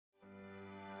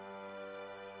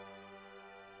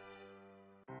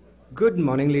Good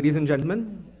morning, ladies and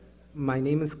gentlemen. My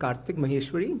name is Karthik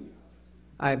Maheshwari.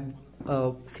 I'm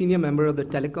a senior member of the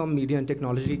Telecom, Media and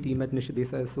Technology team at Nishith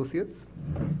Desai Associates.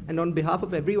 And on behalf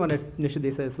of everyone at Nishith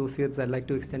Desai Associates, I'd like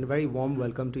to extend a very warm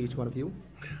welcome to each one of you.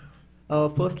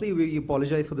 Firstly, we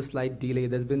apologize for the slight delay.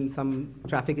 There's been some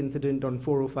traffic incident on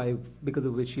 405 because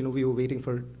of which we were waiting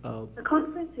for the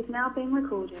conference is now being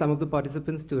recorded. Some of the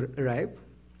participants to arrive.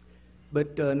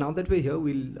 But now that we're here,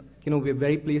 we're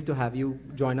very pleased to have you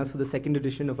join us for the second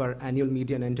edition of our annual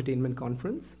Media and Entertainment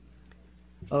Conference.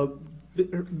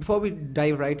 Before we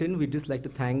dive right in, we'd just like to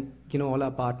thank all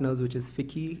our partners, which is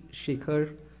FICCI,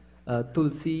 Shekhar,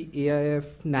 Tulsi,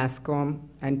 AIF, NASCOM,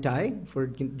 and TAI for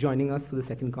joining us for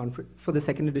the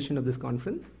second edition of this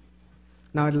conference.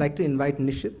 Now I'd like to invite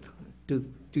Nishith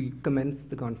to commence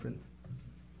the conference.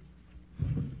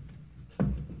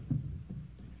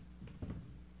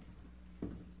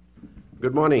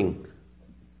 Good morning.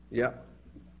 Yeah.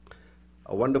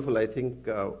 Wonderful. I think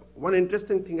one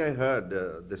interesting thing I heard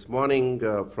this morning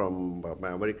from my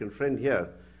American friend here,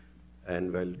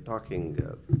 and while talking,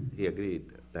 he agreed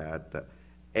that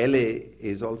LA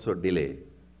is also delay.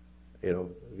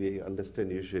 We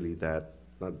understand usually that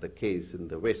not the case in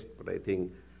the West, but I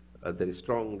think there is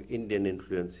strong Indian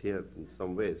influence here in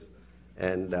some ways.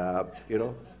 And,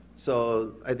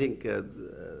 so I think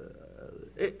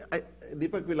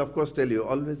Deepak will, of course, tell you,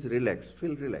 always relax,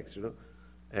 feel relaxed,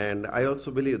 And I also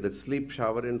believe that sleep,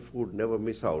 shower, and food never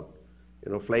miss out.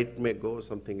 Flight may go,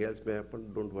 something else may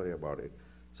happen, don't worry about it.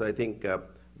 So I think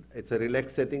it's a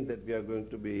relaxed setting that we are going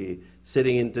to be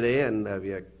sitting in today, and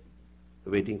we are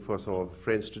waiting for some of our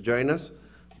friends to join us.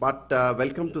 But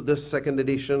welcome to this second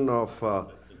edition of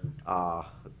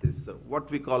this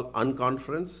what we call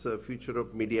Unconference, Future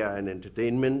of Media and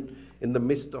Entertainment in the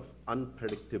midst of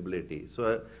unpredictability.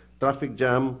 So traffic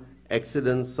jam,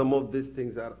 accidents, some of these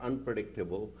things are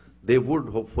unpredictable. They would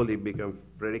hopefully become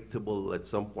predictable at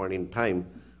some point in time,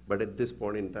 but at this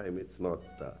point in time, it's not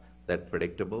that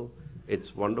predictable.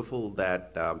 It's wonderful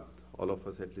that all of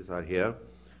us at least are here.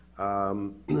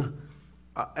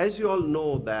 As you all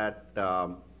know that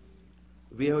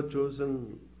we have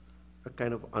chosen a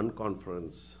kind of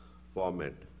unconference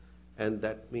format, and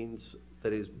that means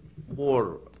there is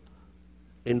more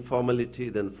informality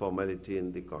than formality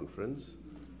in the conference.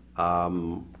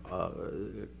 Coming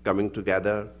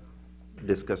together,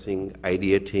 discussing,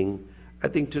 ideating. I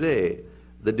think today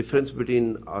the difference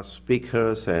between our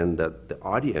speakers and the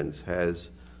audience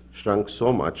has shrunk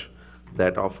so much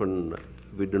that often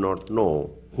we do not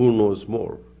know who knows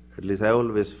more. At least I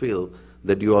always feel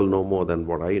that you all know more than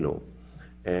what I know.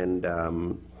 And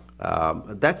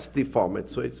that's the format.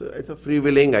 So it's a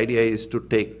freewheeling. Idea is to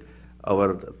take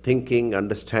our thinking,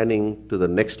 understanding to the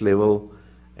next level.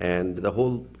 And the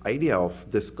whole idea of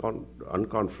this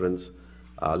unconference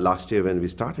last year when we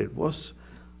started was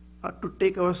to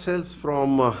take ourselves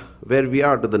from where we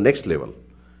are to the next level,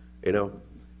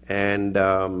 And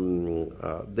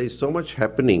there's so much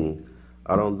happening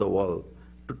around the world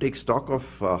to take stock of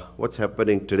what's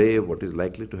happening today, what is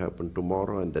likely to happen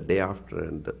tomorrow and the day after,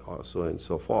 and so on and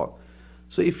so forth.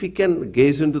 So if we can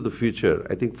gaze into the future,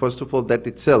 I think first of all that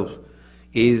itself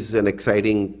is an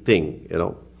exciting thing,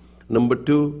 Number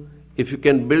two, if you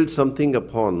can build something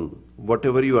upon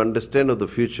whatever you understand of the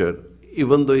future,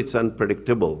 even though it's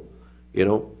unpredictable,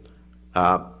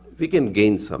 we can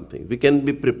gain something. We can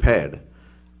be prepared.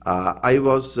 I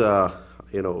was,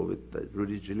 with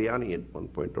Rudy Giuliani at one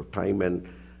point of time, and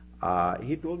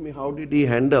he told me how did he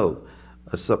handle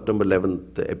a September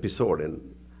 11th episode,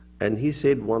 and he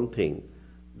said one thing,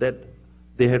 that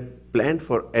they had planned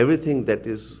for everything that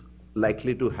is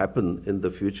likely to happen in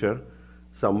the future.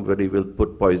 Somebody will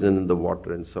put poison in the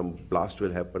water and some blast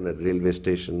will happen at railway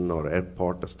station or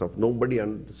airport or stuff. Nobody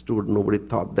understood, nobody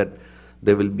thought that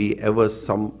there will be ever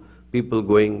some people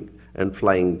going and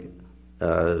flying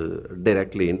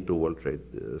directly into World Trade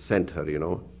Center,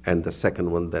 and the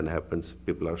second one then happens,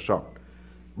 people are shocked.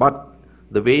 But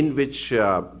the way in which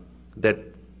that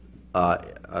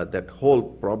whole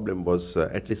problem was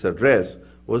at least addressed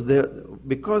was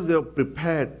because they were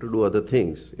prepared to do other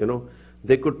things,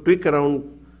 They could tweak around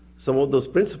some of those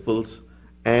principles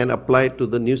and apply it to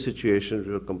the new situations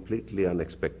which were completely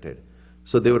unexpected.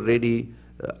 So they were ready.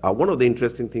 One of the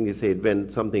interesting things he said, when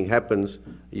something happens,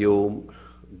 you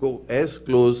go as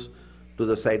close to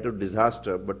the site of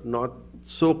disaster, but not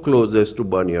so close as to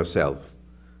burn yourself.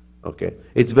 Okay,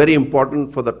 it's very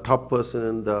important for the top person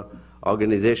in the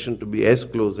organization to be as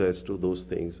close as to those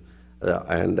things,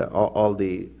 and all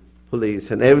the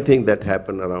police and everything that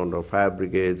happened around, or fire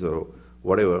brigades or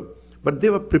whatever. But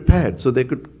they were prepared, so they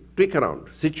could tweak around.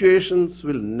 Situations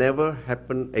will never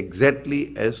happen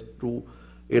exactly as to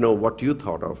what you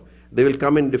thought of. They will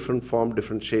come in different form,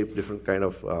 different shape, different kind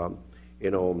of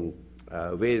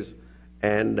ways.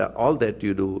 And all that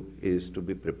you do is to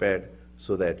be prepared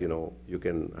so that you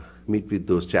can meet with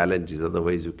those challenges.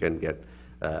 Otherwise, you can get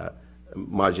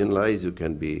marginalized. You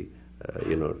can be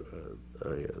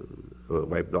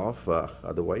wiped off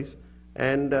otherwise.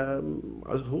 And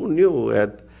who knew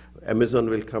that Amazon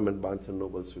will come and Barnes and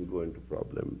Nobles will go into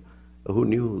problem? Who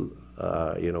knew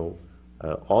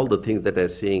all the things that are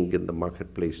seeing in the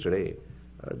marketplace today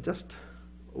just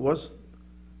was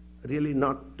really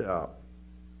not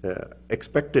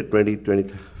expected 20,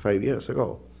 25 years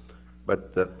ago.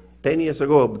 But 10 years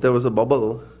ago, there was a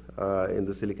bubble in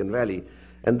the Silicon Valley,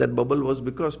 and that bubble was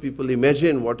because people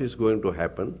imagined what is going to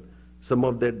happen. Some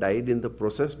of them died in the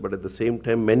process, but at the same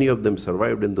time, many of them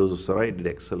survived, and those who survived did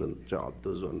excellent job.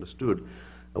 Those who understood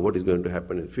what is going to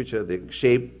happen in the future, they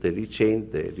shaped, they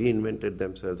rechanged, they reinvented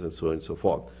themselves, and so on and so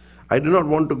forth. I do not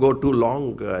want to go too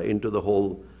long into the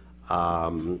whole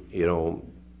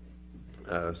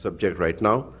subject right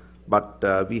now, but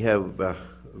we have a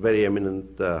very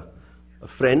eminent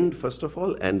friend, first of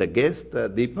all, and a guest,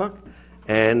 Deepak,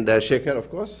 and Shekhar, of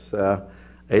course.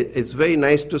 It's very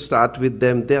nice to start with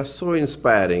them. They are so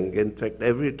inspiring. In fact,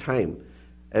 every time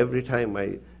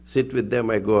I sit with them,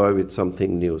 I go away with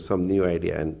something new, some new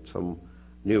idea and some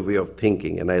new way of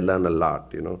thinking, and I learn a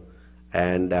lot,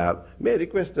 And may I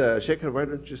request, Shekhar, why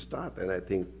don't you start? And I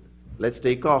think let's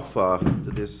take off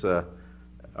to this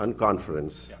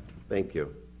unconference. Yeah. Thank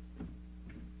you.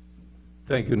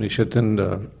 Thank you, Nishith.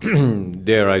 And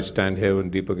dare I stand here when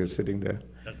Deepak is sitting there.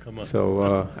 Come on.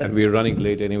 So, and we're running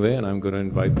late anyway, and I'm going to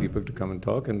invite Deepak to come and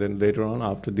talk. And then later on,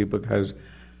 after Deepak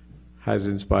has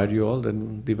inspired you all,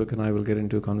 then Deepak and I will get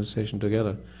into a conversation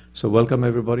together. So welcome,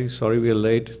 everybody. Sorry we are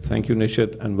late. Thank you,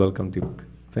 Nishith, and welcome, Deepak.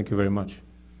 Thank you very much.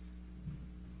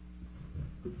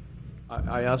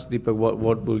 I asked Deepak,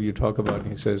 what will you talk about?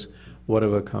 And he says,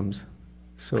 whatever comes.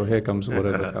 So here comes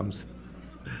whatever comes.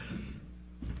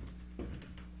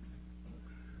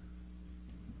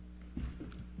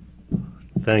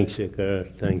 Thanks,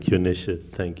 Shekhar. Thank you,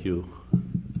 Nishith. Thank you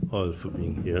all for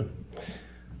being here.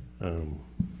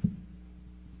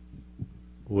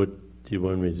 What do you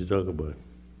want me to talk about?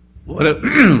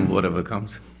 Whatever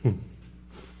comes.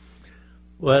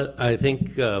 Well, I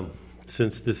think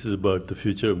since this is about the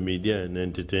future of media and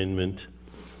entertainment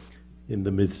in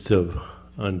the midst of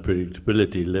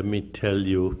unpredictability, let me tell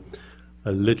you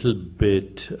a little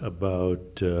bit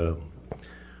about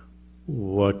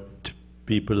what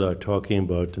people are talking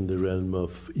about in the realm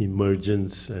of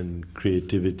emergence and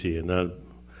creativity, and I'll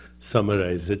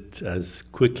summarize it as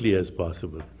quickly as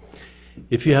possible.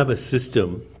 If you have a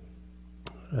system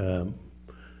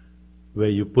where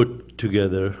you put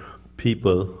together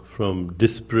people from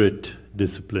disparate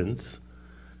disciplines,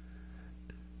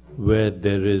 where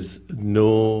there is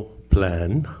no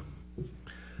plan,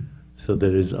 so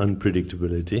there is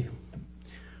unpredictability,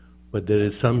 but there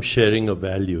is some sharing of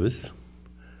values,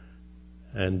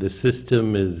 and the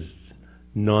system is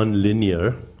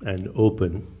non-linear and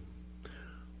open,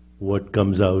 what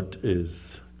comes out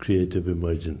is creative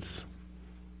emergence.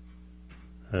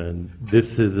 And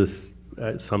this is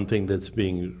something that's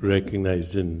being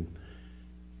recognized in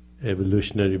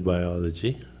evolutionary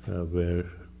biology, where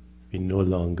we no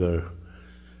longer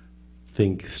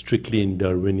think strictly in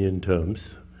Darwinian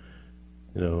terms.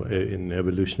 In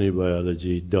evolutionary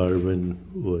biology, Darwin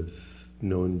was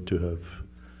known to have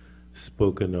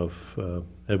spoken of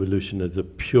evolution as a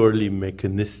purely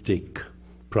mechanistic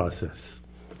process,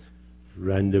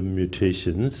 random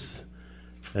mutations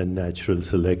and natural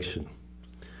selection.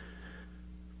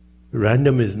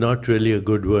 Random is not really a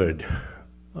good word.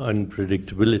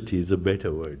 Unpredictability is a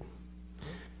better word.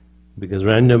 Because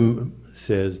random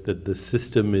says that the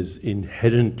system is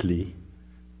inherently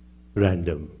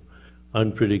random.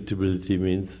 Unpredictability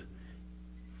means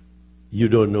you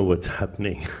don't know what's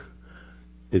happening.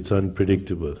 It's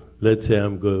unpredictable. Let's say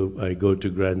I go to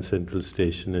Grand Central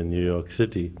Station in New York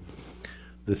City.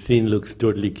 The scene looks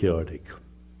totally chaotic.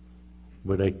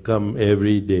 But I come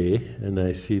every day and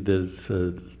I see there's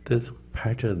a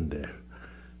pattern there.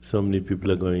 So many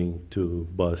people are going to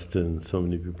Boston, so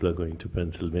many people are going to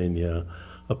Pennsylvania,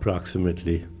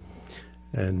 approximately.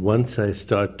 And once I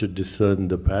start to discern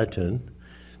the pattern,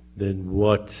 then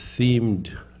what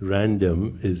seemed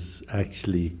random is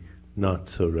actually not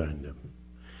so random.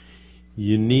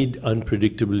 You need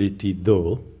unpredictability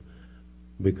though,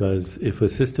 because if a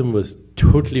system was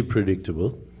totally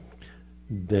predictable,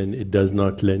 then it does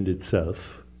not lend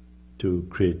itself to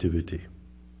creativity.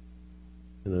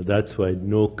 That's why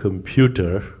no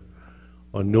computer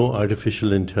or no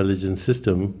artificial intelligence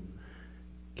system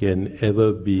can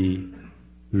ever be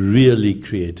really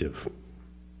creative.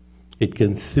 It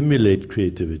can simulate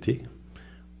creativity,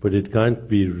 but it can't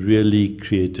be really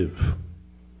creative.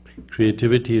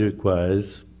 Creativity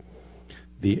requires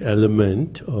the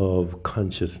element of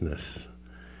consciousness.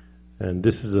 And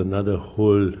this is another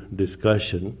whole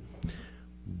discussion,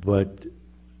 but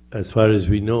as far as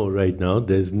we know right now,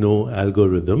 there's no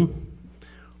algorithm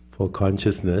for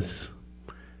consciousness.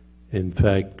 In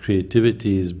fact,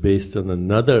 creativity is based on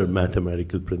another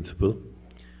mathematical principle,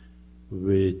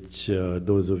 which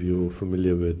those of you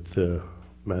familiar with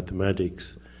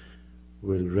mathematics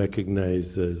will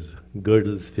recognize as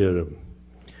Gödel's theorem.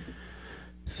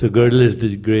 So Gödel is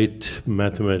the great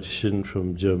mathematician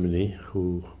from Germany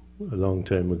who, a long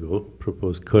time ago,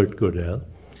 proposed Kurt Gödel.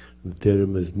 The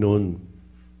theorem is known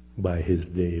by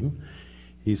his name.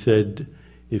 He said,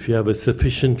 if you have a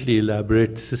sufficiently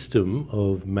elaborate system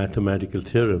of mathematical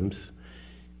theorems,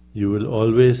 you will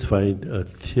always find a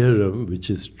theorem which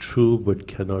is true but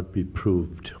cannot be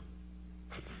proved.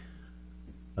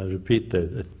 I'll repeat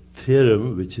that. A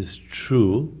theorem which is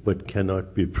true but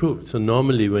cannot be proved. So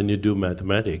normally when you do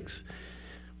mathematics,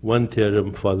 one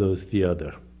theorem follows the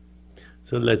other.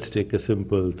 So let's take a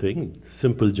simple thing,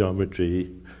 simple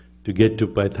geometry. To get to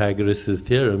Pythagoras'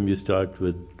 theorem, you start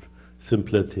with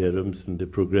simpler theorems and they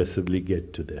progressively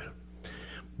get to there.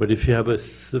 But if you have a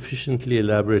sufficiently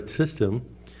elaborate system,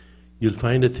 you'll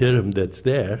find a theorem that's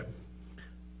there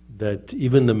that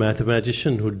even the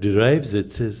mathematician who derives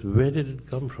it says, where did it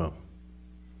come from?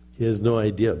 He has no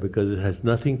idea because it has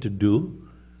nothing to do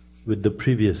with the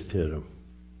previous theorem.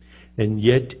 And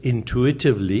yet,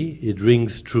 intuitively, it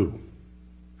rings true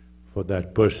for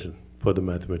that person, for the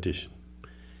mathematician.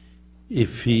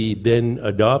 If he then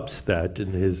adopts that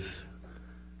in his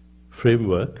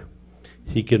framework,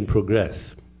 he can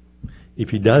progress. If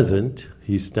he doesn't,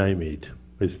 he's stymied.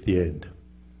 It's the end.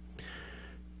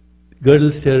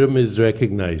 Gödel's theorem is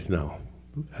recognized now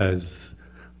as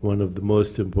one of the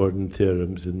most important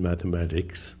theorems in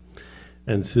mathematics.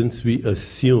 And since we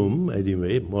assume,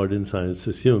 anyway, modern science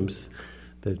assumes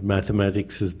that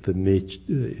mathematics is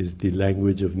the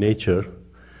language of nature,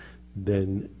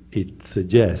 then it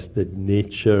suggests that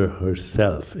nature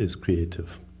herself is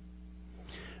creative.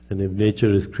 And if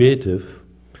nature is creative,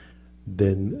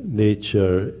 then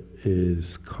nature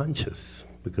is conscious,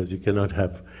 because you cannot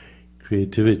have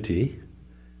creativity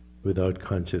without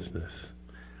consciousness.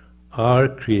 Our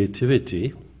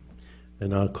creativity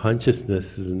and our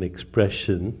consciousness is an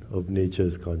expression of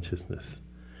nature's consciousness.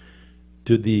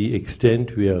 To the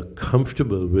extent we are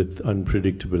comfortable with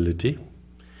unpredictability,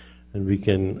 and we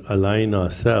can align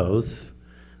ourselves,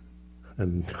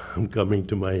 and I'm coming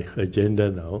to my agenda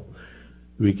now,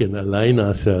 we can align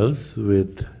ourselves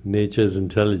with nature's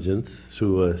intelligence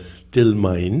through a still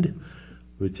mind,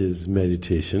 which is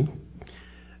meditation,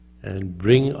 and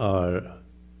bring our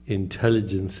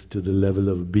intelligence to the level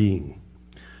of being.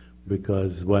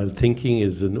 Because while thinking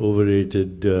is an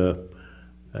overrated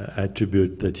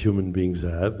attribute that human beings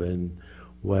have, and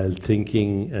while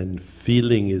thinking and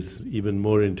feeling is even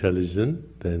more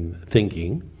intelligent than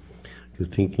thinking, because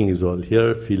thinking is all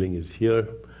here, feeling is here,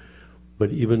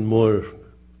 but even more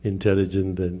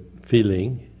intelligent than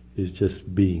feeling is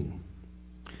just being.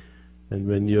 And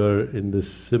when you're in the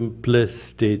simplest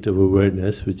state of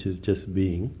awareness, which is just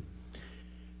being,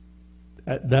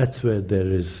 that's where there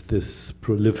is this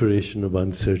proliferation of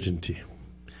uncertainty.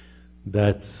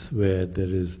 That's where there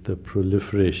is the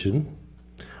proliferation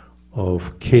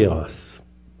of chaos.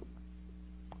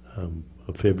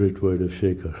 A favorite word of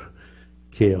Shaker,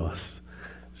 chaos.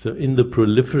 So in the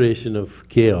proliferation of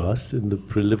chaos, in the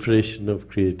proliferation of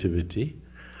creativity,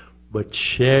 but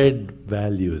shared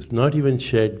values, not even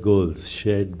shared goals,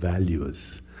 shared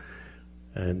values.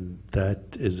 And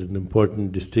that is an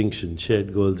important distinction.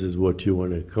 Shared goals is what you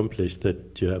want to accomplish,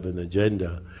 that you have an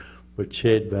agenda. But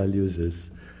shared values is,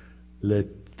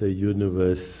 let the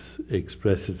universe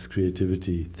express its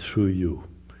creativity through you.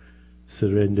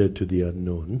 Surrender to the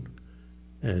unknown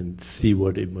and see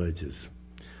what emerges.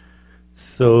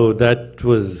 So that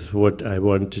was what I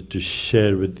wanted to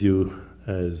share with you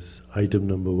as item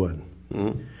number one.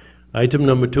 Mm-hmm. Item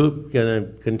number two, can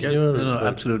I continue? Yeah, no,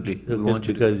 absolutely. Okay, We want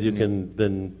you because to you can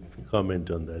then comment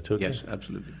on that, okay? Yes,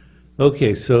 absolutely.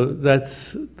 Okay, so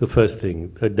that's the first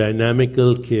thing. A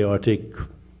dynamical, chaotic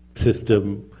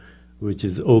system which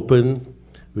is open,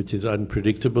 which is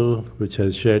unpredictable, which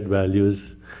has shared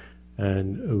values,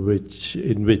 and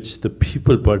in which the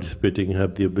people participating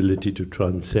have the ability to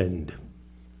transcend.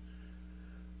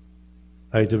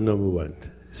 Item number one.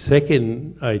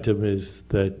 Second item is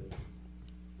that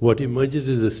what emerges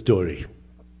is a story.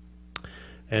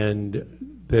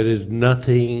 And there is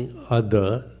nothing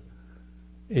other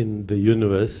in the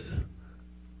universe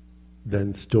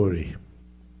than story.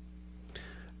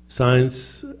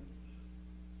 Science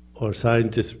or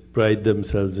scientists pride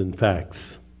themselves in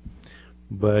facts,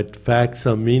 but facts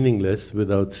are meaningless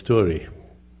without story.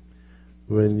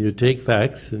 When you take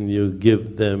facts and you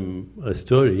give them a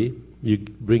story, you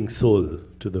bring soul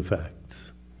to the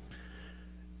facts.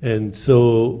 And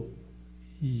so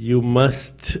you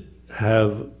must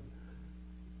have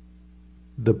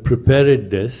the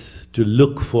preparedness to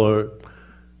look for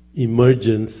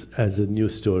emergence as a new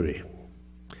story.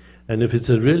 And if it's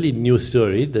a really new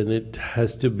story, then it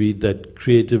has to be that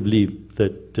creative leap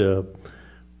that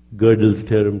Gödel's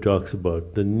theorem talks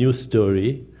about. The new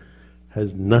story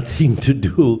has nothing to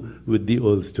do with the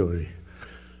old story.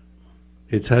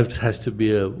 It has to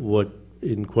be what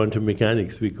in quantum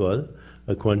mechanics we call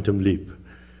a quantum leap.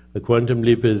 A quantum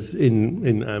leap is,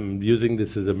 I'm using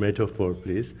this as a metaphor,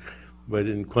 please, but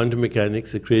in quantum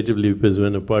mechanics, a creative leap is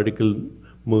when a particle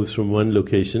moves from one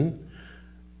location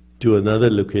to another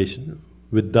location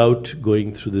without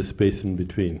going through the space in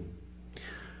between.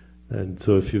 And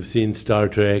so if you've seen Star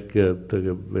Trek,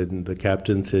 when the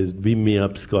captain says, "Beam me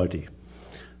up, Scotty,"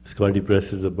 Scotty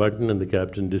presses a button and the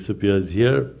captain disappears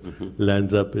here,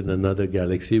 lands up in another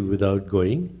galaxy without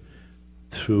going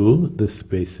through the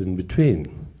space in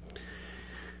between.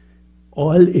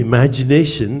 All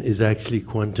imagination is actually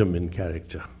quantum in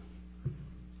character.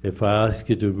 If I ask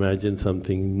you to imagine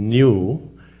something new,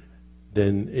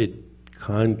 then it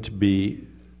can't be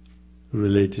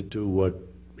related to what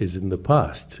is in the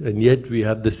past. And yet we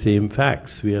have the same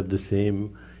facts, we have the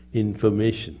same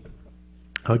information.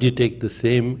 How do you take the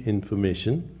same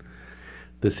information,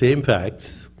 the same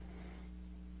facts,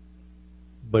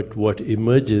 but what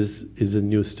emerges is a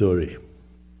new story?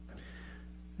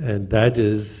 And that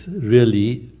is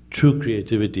really true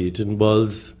creativity. It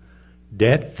involves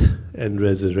death and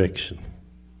resurrection.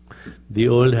 The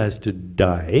old has to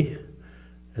die,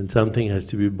 and something has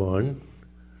to be born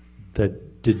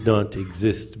that did not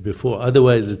exist before.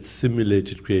 Otherwise, it's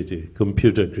simulated creativity,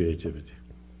 computer creativity.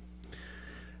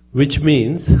 Which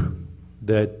means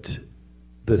that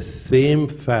the same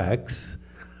facts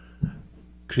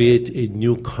create a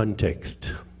new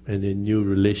context and a new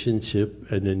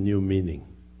relationship and a new meaning.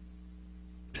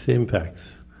 Same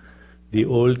facts. The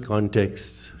old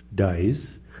context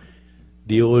dies.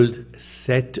 The old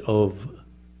set of,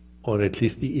 or at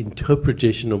least the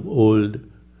interpretation of old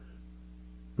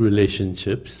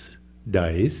relationships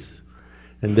dies,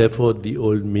 and therefore the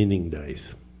old meaning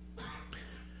dies.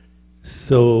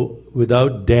 So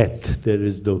without death, there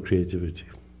is no creativity.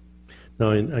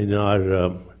 Now in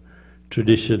our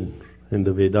tradition, in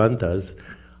the Vedantas,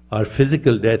 our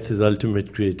physical death is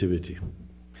ultimate creativity.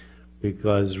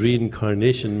 Because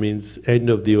reincarnation means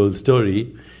end of the old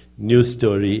story, new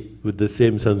story with the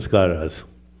same sanskaras.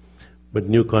 But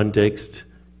new context,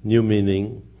 new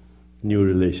meaning, new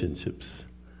relationships.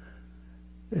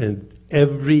 And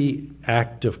every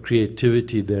act of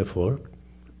creativity, therefore,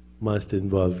 must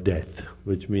involve death,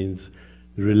 which means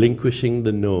relinquishing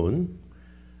the known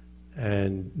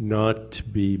and not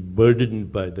be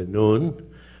burdened by the known,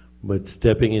 but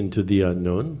stepping into the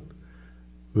unknown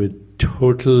with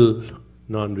total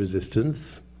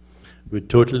non-resistance, with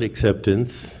total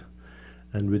acceptance,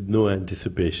 and with no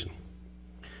anticipation.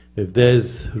 If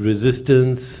there's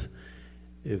resistance,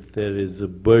 if there is a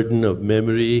burden of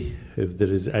memory, if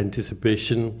there is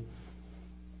anticipation,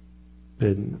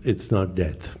 then it's not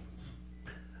death.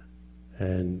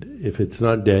 And if it's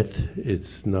not death,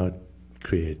 it's not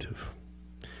creative.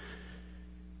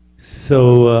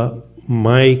 So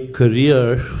my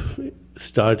career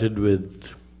started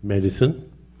with medicine,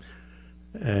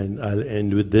 and I'll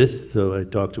end with this. So I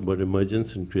talked about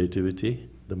emergence and creativity,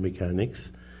 the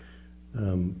mechanics,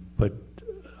 but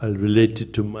I'll relate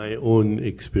it to my own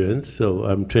experience. So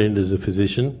I'm trained as a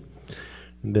physician,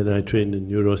 and then I trained in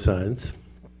neuroscience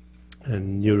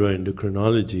and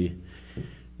neuroendocrinology.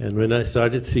 And when I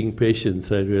started seeing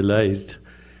patients, I realized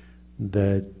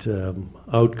that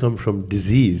outcome from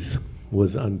disease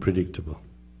was unpredictable.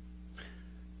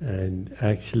 And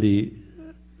actually,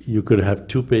 you could have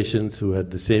two patients who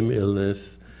had the same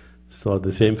illness, saw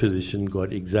the same physician,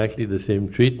 got exactly the same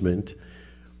treatment,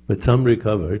 but some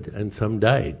recovered and some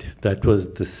died. That was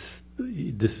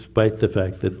despite the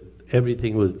fact that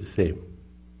everything was the same.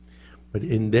 But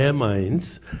in their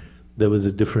minds, there was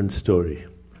a different story.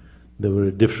 There were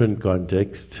a different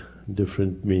context,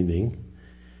 different meaning,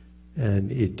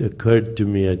 and it occurred to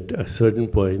me at a certain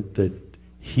point that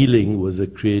healing was a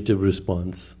creative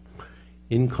response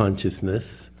in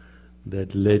consciousness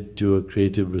that led to a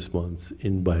creative response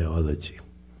in biology.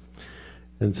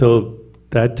 And so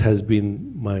that has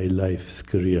been my life's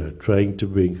career, trying to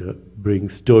bring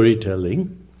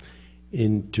storytelling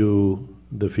into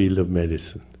the field of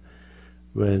medicine.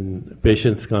 When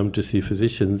patients come to see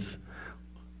physicians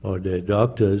or their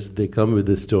doctors, they come with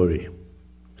a story.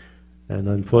 And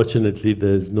unfortunately,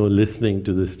 there's no listening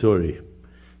to the story.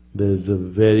 There's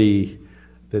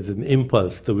an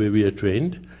impulse, the way we are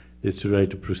trained, is to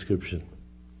write a prescription.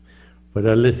 But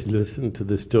unless you listen to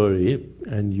the story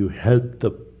and you help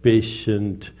the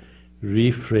patient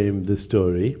reframe the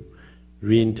story,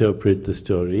 reinterpret the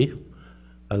story,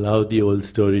 allow the old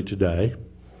story to die,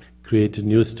 create a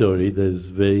new story, there's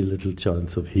very little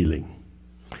chance of healing.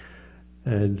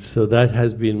 And so that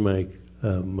has been my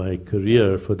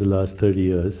career for the last 30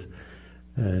 years.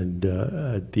 And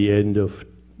at the end of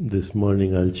this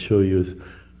morning, I'll show you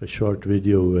a short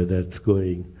video where that's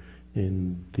going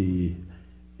in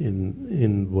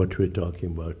what we're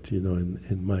talking about,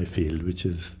 in my field, which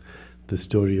is the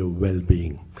story of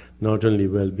well-being. Not only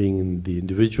well-being in the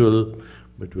individual,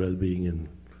 but well-being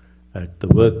at the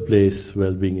workplace,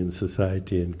 well-being in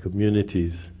society and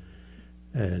communities,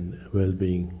 and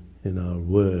well-being in our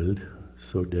world,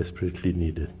 so desperately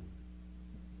needed.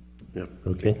 Yeah.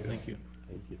 Okay? Thank you.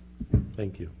 Thank you.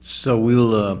 Thank you. So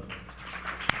we'll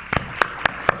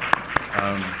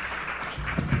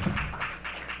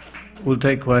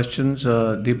take questions.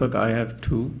 Deepak, I have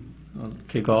two. I'll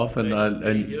kick off and I'll...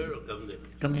 Stay here or come there?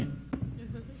 Come here.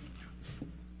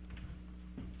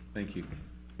 Thank you.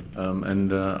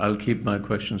 And I'll keep my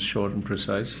questions short and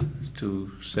precise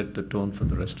to set the tone for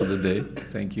the rest of the day.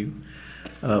 Thank you.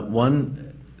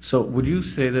 So would you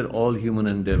say that all human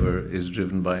endeavor is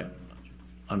driven by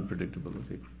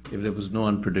unpredictability? If there was no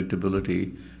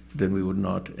unpredictability, then we would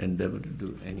not endeavor to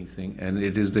do anything. And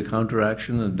it is the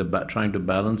counteraction and trying to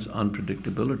balance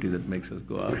unpredictability that makes us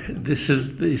go out.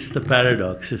 It's the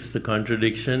paradox, it's the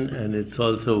contradiction, and it's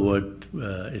also what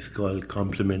is called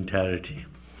complementarity.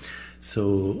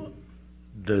 So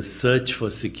the search for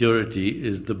security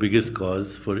is the biggest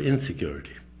cause for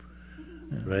insecurity,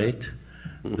 right?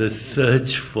 The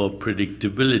search for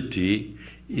predictability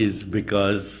is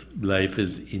because life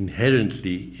is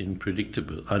inherently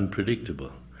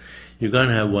unpredictable. You can't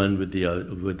have one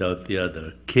without the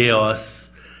other.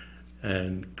 Chaos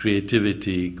and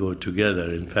creativity go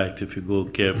together. In fact, if you go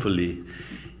carefully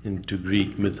into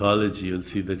Greek mythology, you'll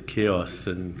see that chaos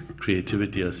and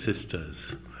creativity are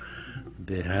sisters.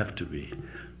 They have to be,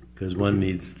 because one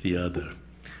needs the other.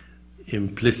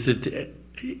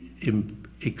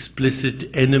 Explicit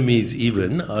enemies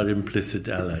even are implicit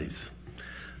allies.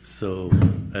 So,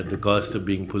 at the cost of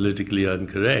being politically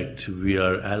incorrect, we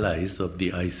are allies of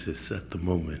the ISIS at the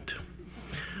moment,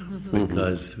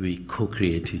 because we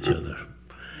co-create each other.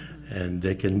 And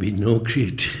there can be no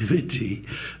creativity,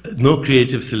 no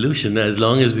creative solution as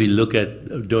long as we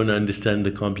don't understand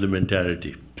the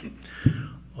complementarity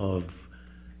of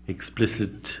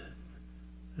explicit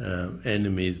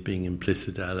enemies being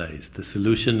implicit allies. The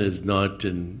solution is not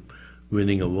in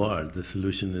winning a war, the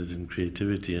solution is in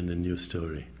creativity and a new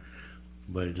story.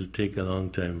 But it'll take a long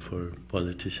time for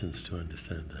politicians to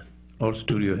understand that. Or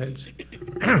studio heads.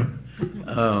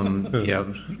 Yeah,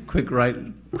 quick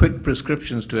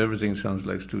prescriptions to everything sounds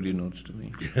like studio notes to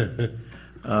me.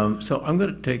 So I'm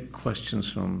going to take questions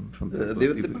from people.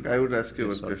 Deepak, I would ask you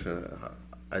one question.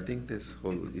 I think this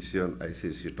whole issue on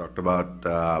ISIS, you talked about,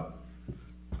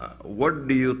 what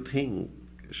do you think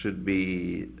should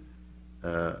be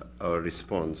our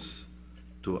response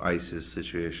to ISIS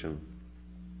situation?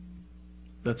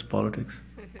 That's politics.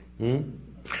 Well,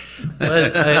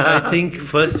 I think,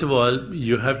 first of all,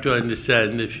 you have to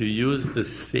understand if you use the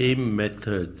same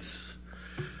methods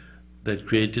that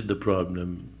created the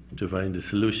problem to find a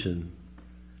solution,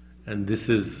 and this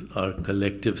is our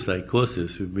collective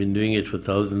psychosis, we've been doing it for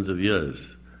thousands of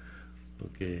years,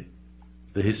 okay?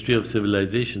 The history of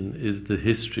civilization is the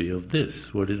history of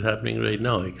this, what is happening right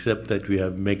now, except that we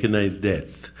have mechanized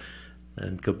death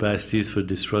and capacities for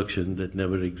destruction that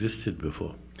never existed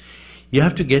before. You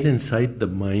have to get inside the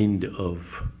mind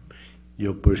of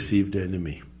your perceived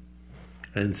enemy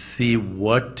and see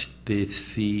what they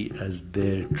see as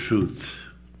their truth.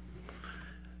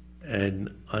 And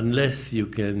unless you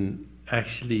can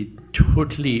actually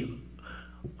totally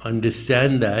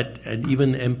understand that and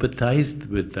even empathize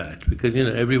with that, because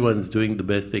everyone's doing the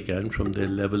best they can from their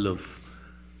level of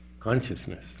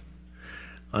consciousness.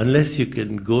 Unless you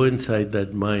can go inside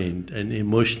that mind and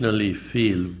emotionally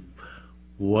feel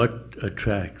what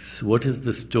attracts, what is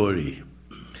the story,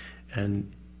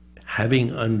 and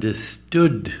having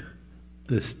understood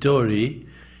the story,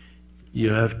 you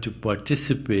have to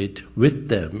participate with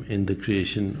them in the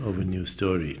creation of a new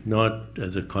story, not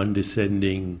as a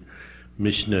condescending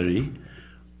missionary,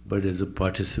 but as a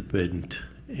participant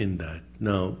in that.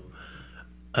 Now,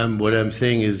 what I'm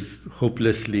saying is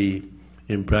hopelessly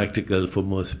impractical for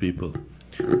most people.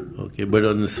 Okay, but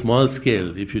on a small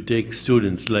scale, if you take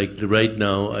students, like right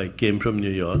now, I came from New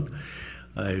York.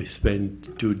 I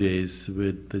spent 2 days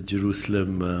with the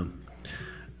Jerusalem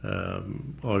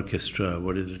orchestra.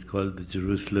 What is it called? The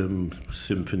Jerusalem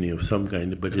Symphony of some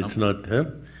kind, but it's not.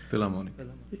 Philharmonic.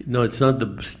 No, it's not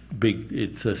the big.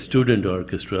 It's a student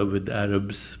orchestra with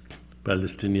Arabs,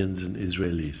 Palestinians, and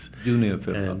Israelis. Junior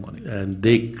Philharmonic. And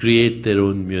they create their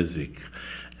own music.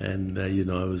 And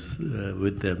I was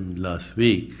with them last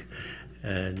week,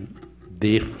 and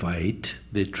they fight.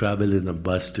 They travel in a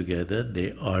bus together.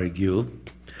 They argue.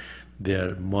 They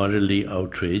are morally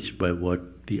outraged by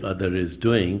what the other is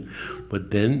doing,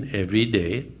 but then every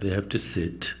day they have to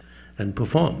sit and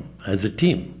perform as a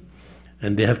team,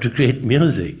 and they have to create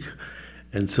music.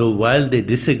 And so while they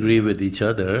disagree with each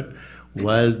other,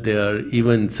 while they are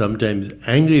even sometimes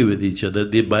angry with each other,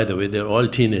 by the way, they're all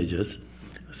teenagers,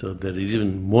 so there is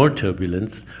even more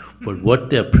turbulence, but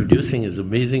what they're producing is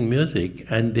amazing music,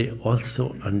 and they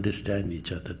also understand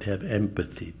each other. They have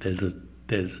empathy.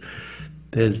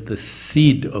 There's the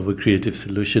seed of a creative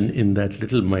solution in that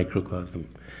little microcosm.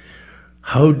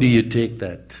 How do you take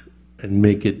that and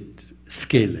make it,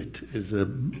 scale it, is a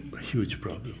huge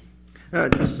problem. I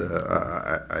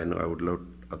know I would love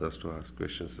others to ask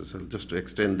questions as well, just to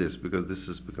extend this, because this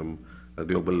has become a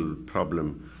global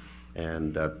problem,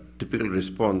 and a typical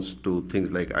response to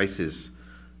things like ISIS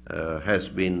has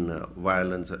been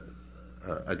violence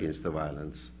against the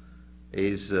violence. Do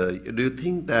you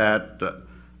think that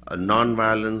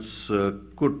non-violence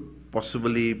could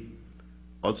possibly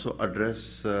also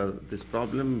address this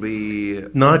problem?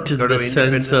 Not in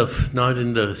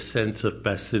the sense of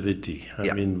passivity.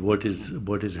 I mean, what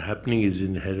is happening is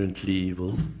inherently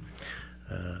evil.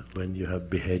 When you have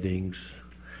beheadings,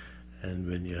 and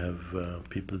when you have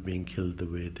people being killed the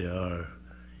way they are,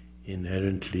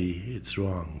 inherently it's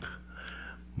wrong.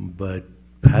 But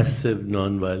passive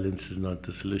non-violence is not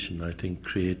the solution. I think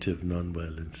creative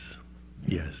non-violence.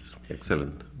 Yes.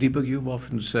 Excellent. Deepak, you've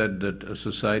often said that a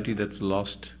society that's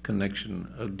lost connection,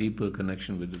 a deeper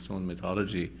connection with its own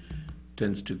mythology,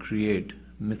 tends to create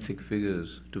mythic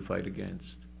figures to fight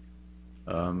against.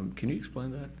 Can you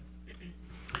explain that?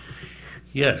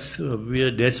 Yes, we are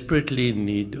desperately in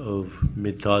need of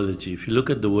mythology. If you look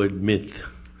at the word myth,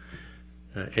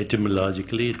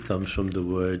 etymologically it comes from the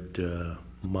word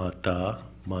mata,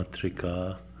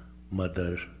 matrika,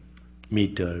 mother,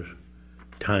 meter,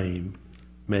 time,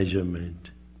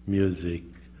 measurement, music,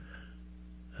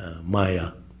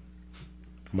 Maya.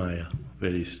 Maya,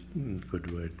 very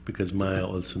good word, because Maya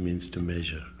also means to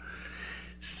measure.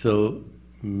 So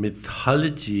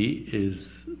mythology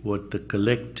is what the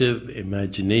collective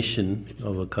imagination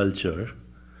of a culture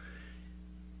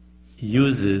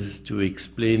uses to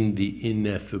explain the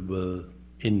ineffable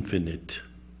infinite.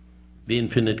 The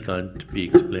infinite can't be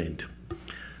explained,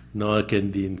 nor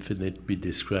can the infinite be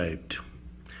described.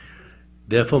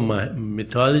 Therefore,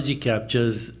 mythology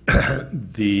captures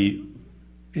on the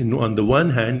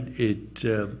one hand,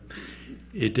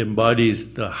 it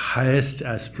embodies the highest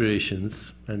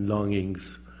aspirations and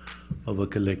longings of a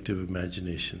collective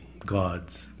imagination.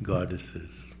 Gods,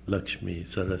 goddesses, Lakshmi,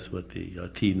 Saraswati,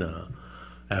 Athena,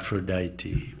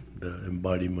 Aphrodite, the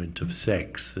embodiment of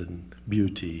sex and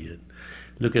beauty. And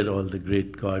look at all the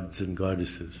great gods and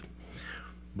goddesses.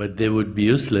 But they would be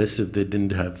useless if they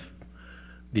didn't have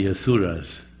the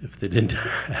asuras, if they didn't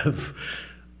have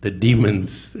the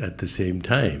demons at the same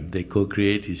time. They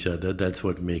co-create each other. That's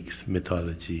what makes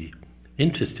mythology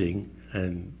interesting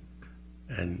and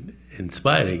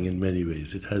inspiring in many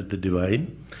ways. It has the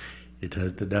divine, it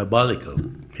has the diabolical,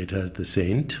 it has the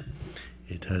saint,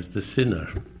 it has the sinner,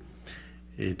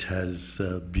 it has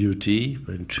beauty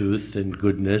and truth and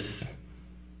goodness,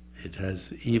 it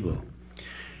has evil.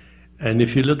 And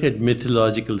if you look at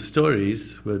mythological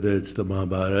stories, whether it's the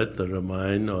Mahabharata, the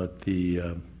Ramayana, or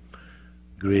the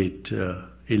great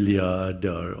Iliad,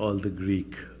 or all the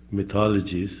Greek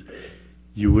mythologies,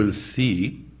 you will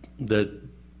see that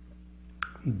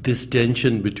this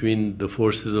tension between the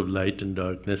forces of light and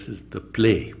darkness is the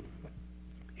play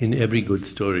in every good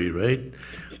story, right?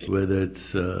 Whether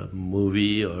it's a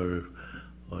movie or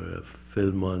a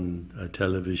film on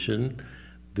television,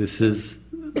 this is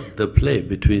the play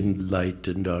between light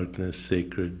and darkness,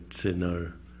 sacred,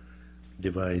 sinner,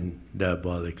 divine,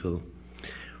 diabolical.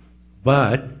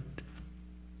 But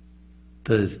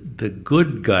the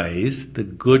good guys,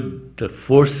 the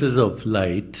forces of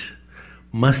light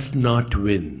must not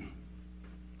win.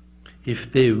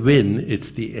 If they win,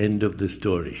 it's the end of the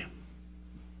story.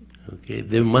 Okay,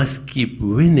 they must keep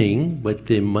winning, but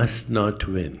they must not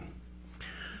win.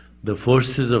 The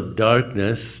forces of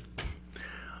darkness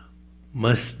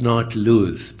must not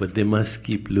lose, but they must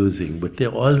keep losing. But they're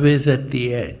always at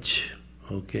the edge.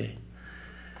 Okay,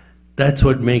 that's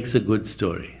what makes a good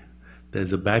story.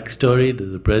 There's a backstory,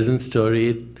 there's a present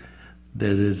story,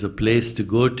 there is a place to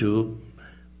go to,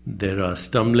 there are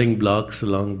stumbling blocks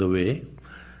along the way,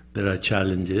 there are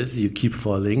challenges, you keep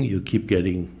falling, you keep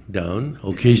getting down,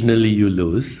 occasionally you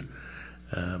lose,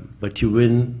 but you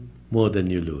win more than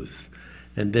you lose.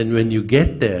 And then when you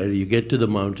get there, you get to the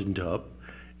mountaintop,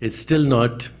 it's still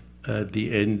not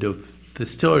the end of the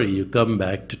story. You come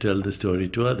back to tell the story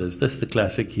to others. That's the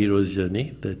classic hero's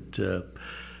journey that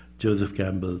Joseph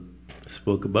Campbell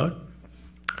spoke about.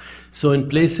 So in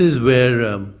places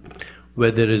where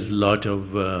there is a lot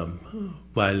of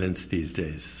violence these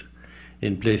days,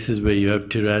 in places where you have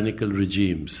tyrannical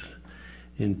regimes,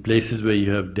 in places where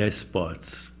you have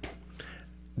despots,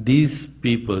 these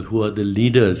people who are the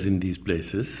leaders in these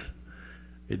places,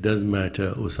 it doesn't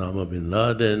matter Osama bin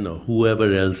Laden or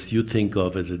whoever else you think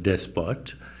of as a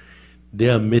despot, they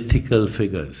are mythical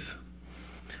figures.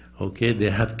 Okay, they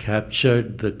have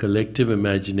captured the collective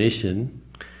imagination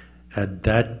at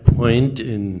that point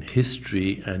in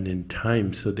history and in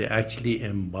time, so they actually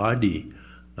embody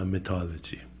a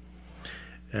mythology.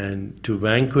 And to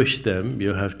vanquish them,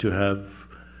 you have to have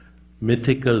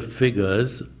mythical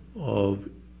figures of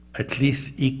at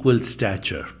least equal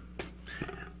stature.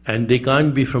 And they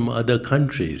can't be from other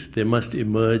countries, they must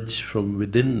emerge from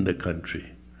within the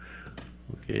country.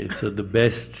 Okay, so the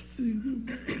best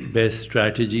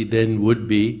strategy then would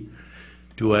be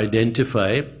to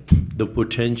identify the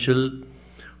potential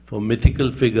for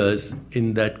mythical figures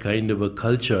in that kind of a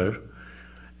culture,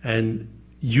 and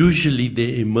usually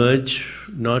they emerge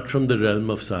not from the realm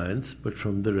of science but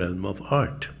from the realm of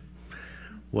art.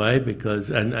 Why? Because,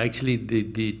 and actually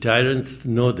the tyrants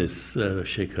know this,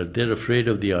 Shekhar, they're afraid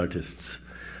of the artists.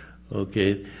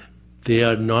 Okay, they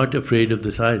are not afraid of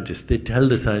the scientists. They tell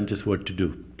the scientists what to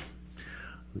do.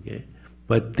 Okay,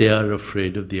 but they are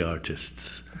afraid of the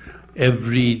artists.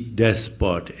 Every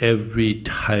despot, every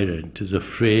tyrant is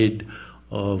afraid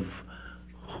of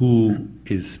who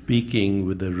is speaking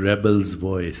with a rebel's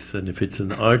voice, and if it's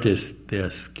an artist, they are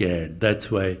scared.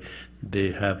 That's why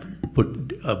they have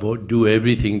do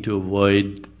everything to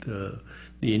avoid the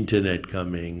internet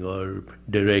coming, or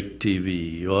direct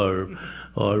TV,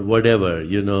 or whatever,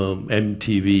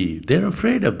 MTV. They're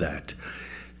afraid of that.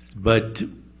 But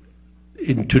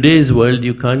in today's world,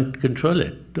 you can't control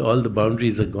it. All the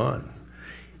boundaries are gone.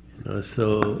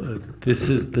 So this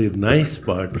is the nice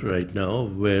part right now,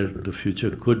 where the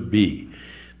future could be,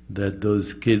 that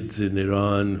those kids in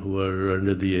Iran who are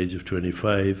under the age of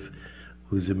 25,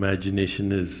 whose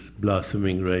imagination is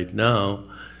blossoming right now,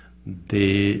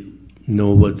 they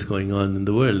know what's going on in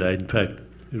the world. In fact,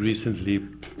 recently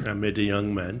I met a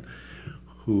young man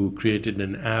who created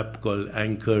an app called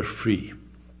Anchor Free.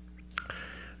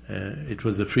 It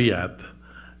was a free app,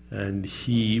 and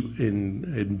he,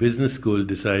 in business school,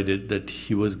 decided that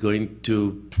he was going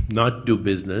to not do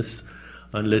business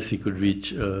unless he could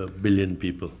reach 1 billion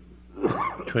people.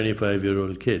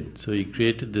 25-year-old kid. So he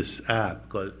created this app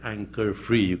called Anchor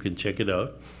Free, you can check it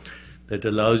out, that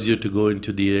allows you to go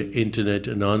into the internet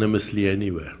anonymously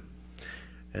anywhere.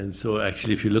 And so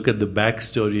actually, if you look at the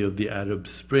backstory of the Arab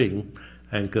Spring,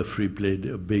 Anchor Free played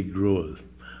a big role.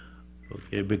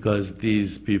 Okay, because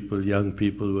these people, young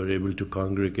people, were able to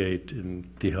congregate in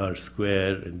Tihar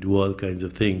Square and do all kinds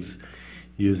of things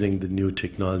using the new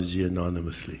technology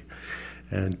anonymously.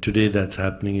 And today that's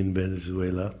happening in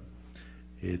Venezuela.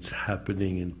 It's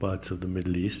happening in parts of the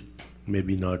Middle East,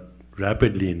 maybe not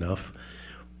rapidly enough,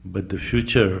 but the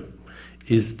future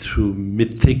is through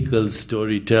mythical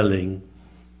storytelling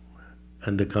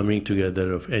and the coming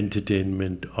together of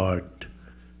entertainment, art,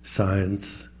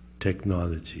 science,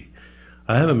 technology.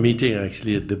 I have a meeting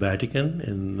actually at the Vatican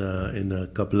in a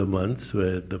couple of months,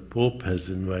 where the Pope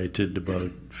has invited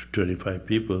about 25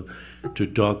 people to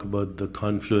talk about the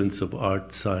confluence of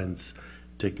art, science,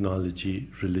 technology,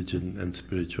 religion, and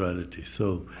spirituality.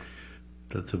 So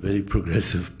that's a very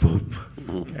progressive Pope.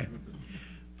 Okay.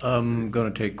 I'm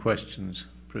going to take questions.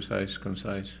 Precise,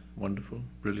 concise, wonderful,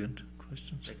 brilliant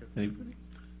questions. Anybody?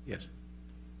 Yes.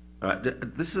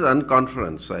 This is an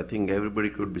unconference, so I think everybody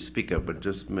could be speaker, but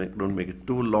just don't make it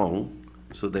too long,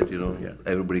 so that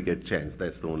everybody gets chance.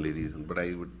 That's the only reason. But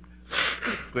I would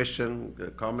question,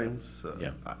 comments?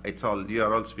 Yeah. It's all, you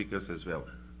are all speakers as well.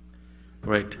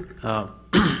 Great.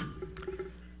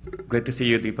 Great to see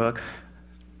you, Deepak.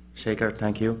 Shaker,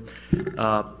 thank you.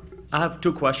 I have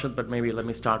two questions, but maybe let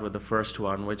me start with the first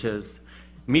one, which is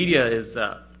media is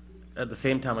at the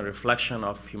same time a reflection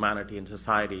of humanity and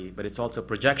society, but it's also a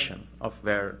projection of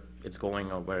where it's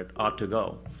going or where it ought to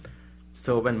go.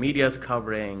 So when media is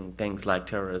covering things like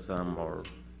terrorism or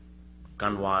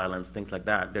gun violence, things like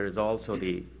that, there is also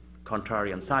the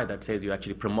contrarian side that says you're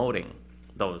actually promoting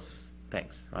those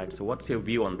things, right? So what's your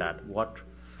view on that? What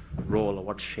role or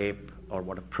what shape or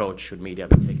what approach should media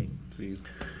be taking?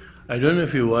 I don't know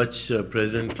if you watched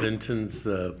President Clinton's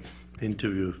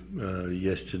interview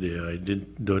yesterday. I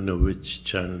don't know which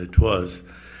channel it was,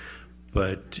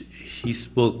 but he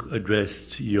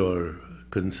addressed your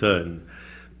concern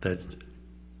that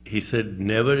he said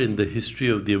never in the history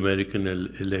of the American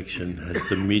election has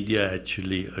the media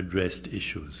actually addressed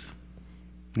issues.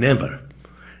 Never.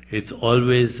 It's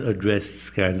always addressed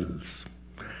scandals.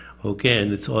 Okay,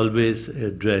 and it's always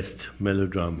addressed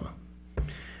melodrama.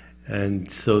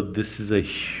 And so this is a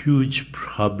huge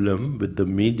problem with the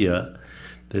media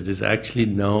that is actually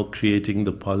now creating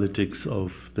the politics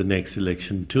of the next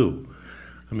election too.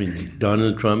 I mean,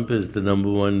 Donald Trump is the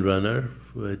 #1 runner.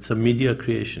 It's a media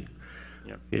creation.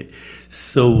 Yeah. Okay.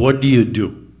 So what do you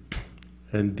do?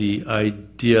 And the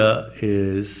idea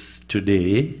is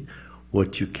today,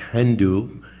 what you can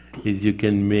do is you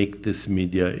can make this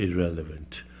media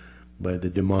irrelevant by the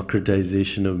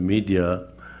democratization of media,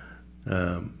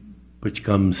 which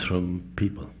comes from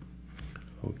people.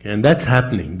 Okay. And that's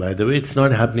happening, by the way. It's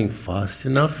not happening fast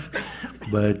enough,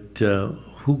 but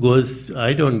who goes?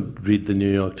 I don't read the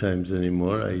New York Times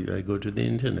anymore. I go to the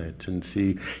internet and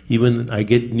see. Even I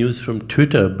get news from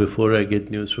Twitter before I get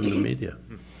news from the media.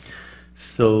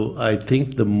 So I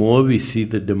think the more we see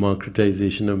the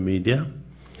democratization of media,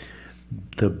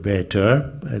 the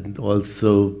better. And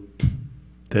also,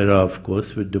 there are, of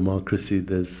course, with democracy,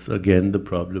 there's again the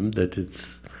problem that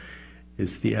it's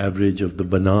the average of the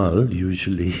banal,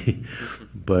 usually.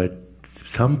 But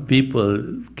some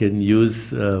people can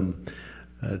use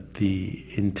the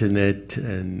internet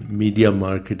and media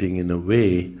marketing in a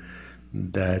way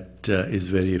that is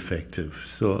very effective.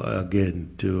 So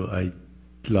again,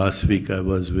 last week I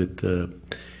was with a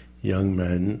young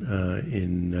man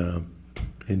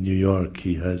in New York.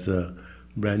 He has a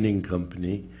branding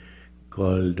company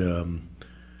called,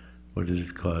 what is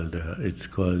it called? It's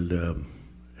called,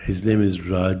 his name is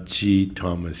Raji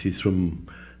Thomas. He's a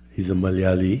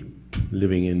Malayali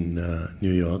living in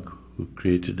New York who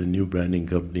created a new branding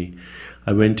company.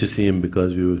 I went to see him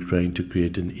because we were trying to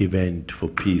create an event for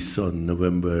peace on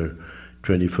November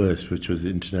 21st, which was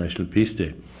International Peace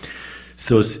Day.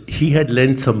 So he had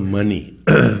lent some money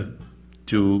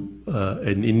to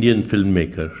an Indian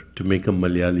filmmaker to make a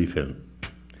Malayali film.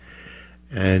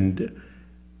 And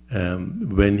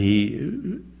when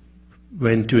he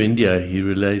went to India, he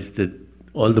realized that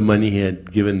all the money he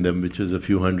had given them, which was a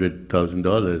few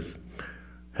 $100,000,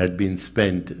 had been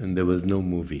spent and there was no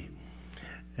movie.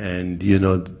 And, you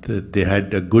know, they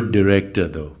had a good director,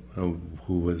 though,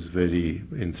 who was very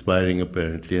inspiring,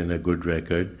 apparently, and a good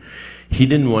record. He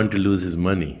didn't want to lose his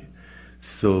money.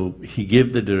 So he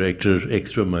gave the director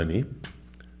extra money,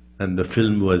 and the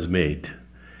film was made.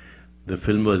 The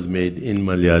film was made in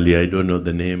Malayali. I don't know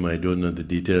the name, I don't know the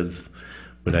details,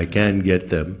 but I can get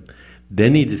them.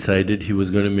 Then he decided he was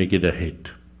going to make it a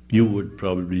hit. You would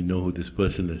probably know who this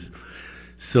person is.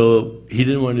 So he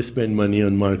didn't want to spend money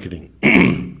on marketing.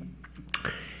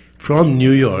 From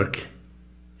New York,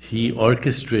 he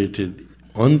orchestrated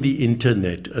on the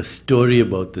internet a story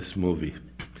about this movie,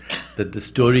 that the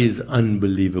story is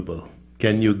unbelievable.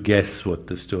 Can you guess what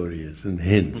the story is? And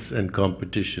hints and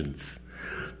competitions.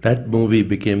 That movie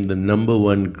became the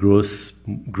 #1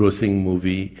 grossing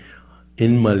movie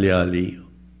in Malayali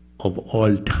of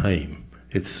all time.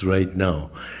 It's right now.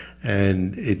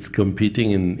 And it's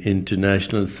competing in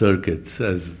international circuits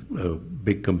as a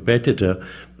big competitor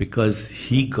because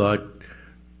he got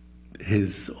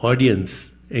his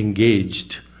audience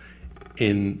engaged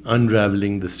in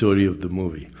unraveling the story of the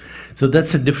movie. So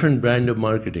that's a different brand of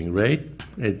marketing, right?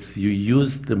 It's you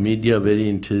use the media very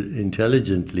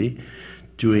intelligently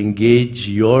to engage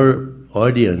your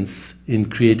audience in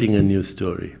creating a new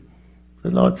story.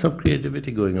 There's lots of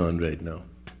creativity going on right now.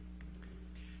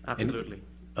 Absolutely.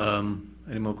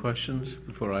 Any more questions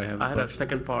before I have I had a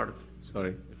second part,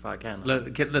 Sorry. if I can.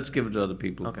 Let's give it to other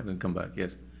people and then come back.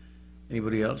 Yes.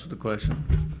 Anybody else with a question?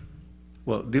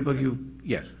 Well, Deepak,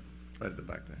 yes, right at the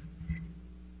back there.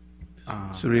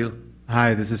 Surreal.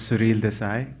 Hi, this is Surreal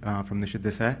Desai from Nishith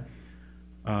Desai.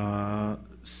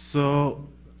 So,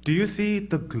 do you see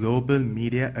the global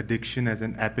media addiction as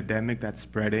an epidemic that's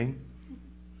spreading?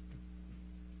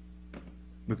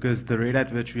 Because the rate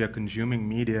at which we are consuming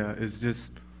media is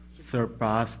just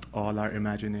surpassed all our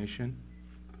imagination.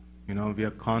 You know, we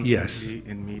are constantly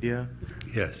in media.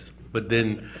 Yes, but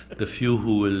then the few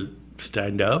who will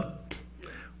stand out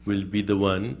will be the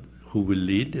one who will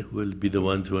lead, will be the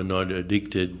ones who are not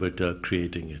addicted but are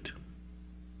creating it.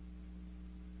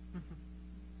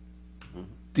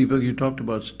 Deepak, you talked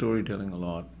about storytelling a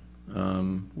lot.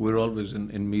 We're always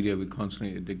in media, we're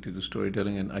constantly addicted to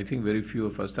storytelling, and I think very few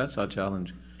of us, that's our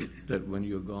challenge, that when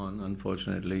you're gone,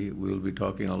 unfortunately, we'll be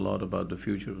talking a lot about the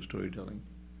future of storytelling.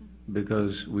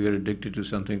 Because we are addicted to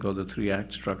something called the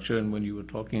 3-act structure, and when you were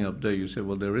talking up there, you said,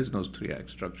 well, there is no 3-act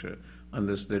structure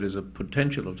unless there is a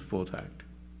potential of the 4th act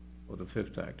or the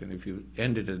 5th act. And if you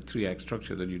end it at 3-act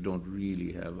structure, then you don't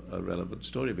really have a relevant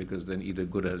story, because then either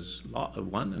good has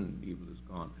won and evil is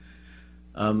gone.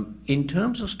 In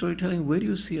terms of storytelling, where do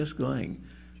you see us going?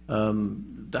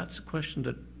 That's a question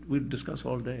that we'll discuss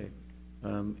all day.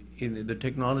 The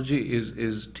technology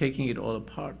is taking it all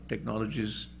apart. Technology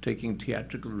is taking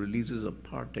theatrical releases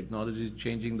apart. Technology is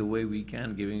changing the way we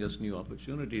can, giving us new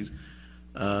opportunities.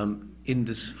 In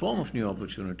this form of new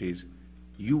opportunities,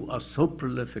 you are so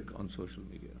prolific on social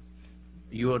media.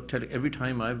 You are telling, every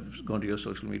time I've gone to your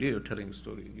social media, you're telling a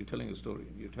story, and you're telling a story,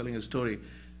 and you're telling a story.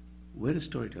 Where is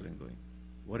storytelling going?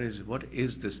 What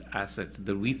is this asset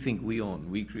that we think we own?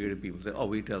 We creative people say, oh,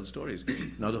 we tell stories.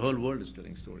 Now the whole world is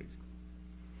telling stories.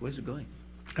 Where's it going?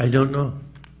 I don't know.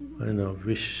 I know,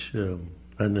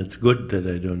 and it's good that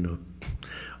I don't know.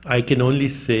 I can only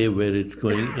say where it's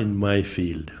going in my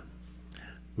field,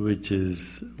 which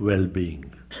is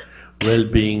well-being.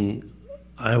 Well-being,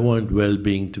 I want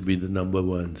well-being to be the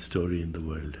 #1 story in the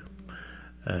world.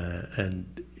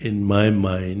 And in my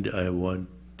mind, I want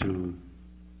to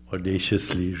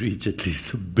audaciously reach at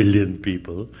least 1 billion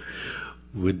people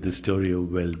with the story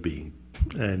of well-being,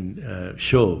 and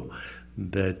show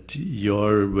that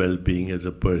your well-being as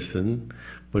a person,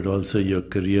 but also your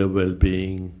career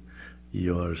well-being,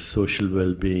 your social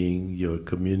well-being, your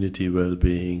community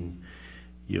well-being,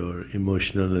 your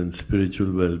emotional and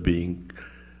spiritual well-being,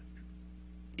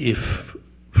 if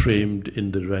framed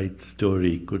in the right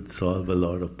story, could solve a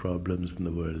lot of problems in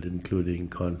the world, including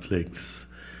conflicts,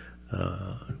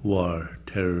 war,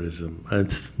 terrorism.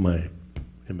 That's my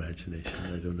imagination.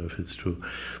 I don't know if it's true,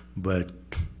 but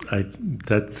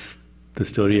that's the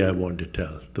story I want to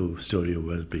tell, the story of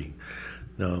well-being.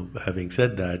 Now, having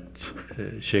said that,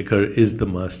 Shekhar is the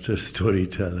master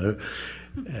storyteller,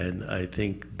 and I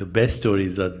think the best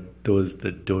stories are those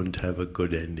that don't have a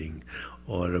good ending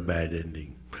or a bad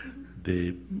ending.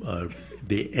 They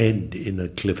end in a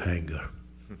cliffhanger,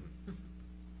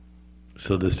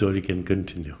 so the story can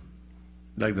continue.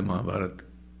 Like the Mahabharata.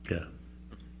 Yeah.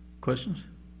 Questions?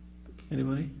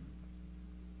 Anybody?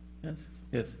 Yes?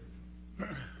 Yes.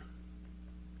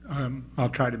 I'll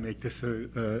try to make this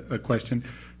a question,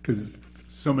 because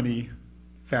so many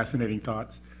fascinating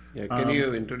thoughts. Yeah, can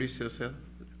you introduce yourself?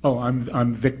 Oh,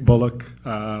 I'm Vic Bullock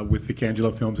with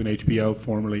Vicangelo Films and HBO,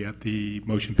 formerly at the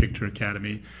Motion Picture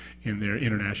Academy in their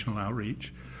international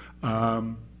outreach.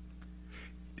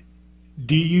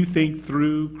 Do you think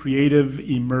through creative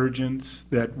emergence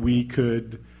that we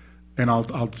could, and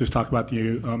I'll just talk about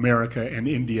the America and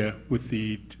India with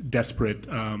the desperate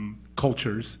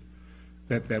cultures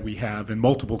that we have, and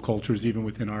multiple cultures even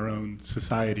within our own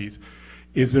societies,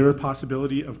 is there a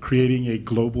possibility of creating a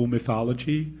global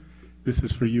mythology? This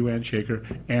is for you and Shekhar,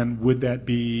 and would that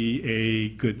be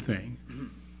a good thing?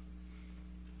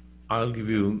 I'll give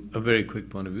you a very quick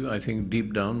point of view. I think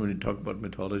deep down, when you talk about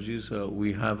mythologies,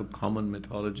 we have a common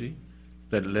mythology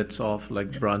that lets off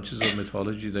like branches of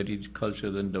mythology that each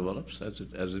culture then develops as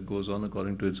it goes on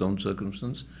according to its own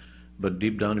circumstance. But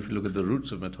deep down, if you look at the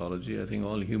roots of mythology, I think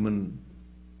all human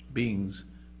beings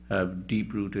have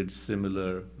deep-rooted,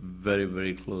 similar, very,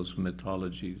 very close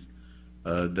mythologies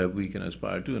that we can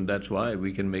aspire to, and that's why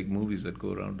we can make movies that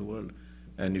go around the world.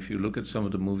 And if you look at some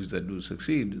of the movies that do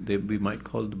succeed, we might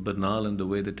call them banal in the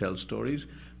way they tell stories,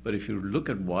 but if you look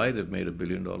at why they've made $1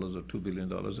 billion or $2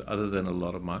 billion, other than a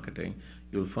lot of marketing,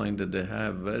 you'll find that they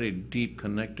have very deep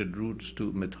connected roots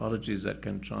to mythologies that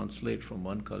can translate from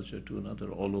one culture to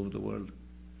another all over the world.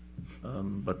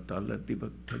 But I'll let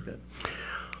Deepak take that.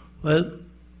 Well,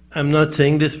 I'm not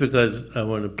saying this because I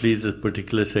want to please a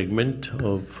particular segment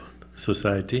of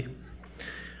society,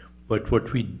 but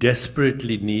what we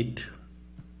desperately need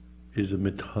is a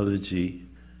mythology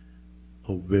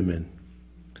of women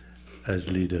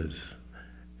as leaders,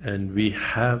 and we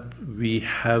have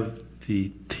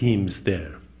the themes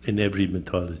there in every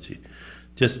mythology.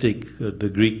 just take the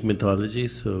Greek mythology.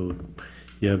 So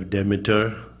you have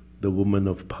Demeter, the woman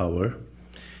of power.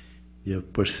 You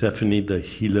have Persephone, the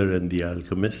healer and the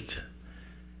alchemist.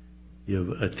 You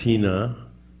have Athena,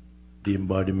 the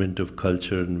embodiment of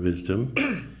culture and wisdom.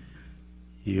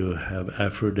 You have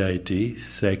Aphrodite,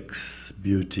 sex,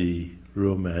 beauty,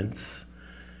 romance.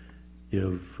 You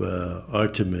have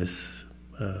Artemis,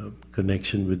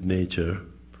 connection with nature.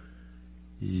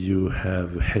 You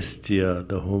have Hestia,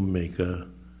 the homemaker.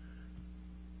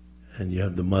 And you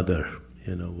have the mother,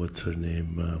 what's her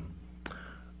name?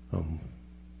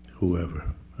 Whoever.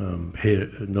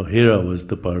 Hera was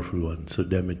the powerful one, so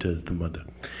Demeter is the mother.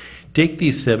 Take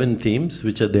these 7 themes,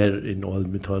 which are there in all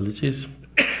mythologies,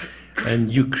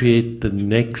 and you create the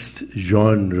next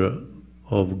genre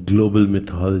of global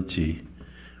mythology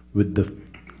with the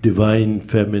divine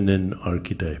feminine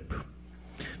archetype.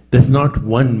 There's not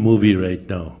one movie right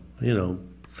now,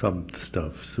 some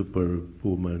stuff,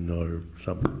 Superwoman or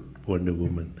some Wonder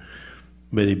Woman,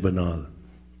 very banal.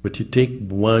 But you take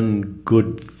one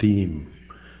good theme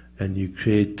and you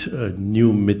create a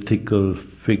new mythical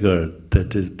figure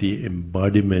that is the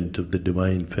embodiment of the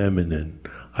divine feminine.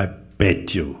 I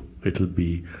bet you it'll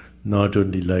be not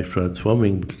only life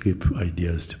transforming, but give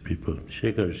ideas to people.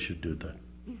 Shekhar should do that.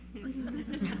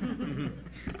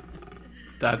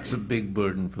 That's a big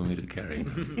burden for me to carry.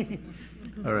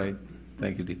 All right,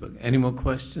 thank you, Deepak. Any more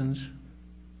questions?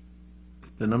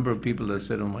 The number of people that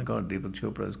said, "Oh my God, Deepak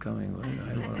Chopra is coming,"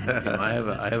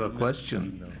 I have a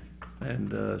question,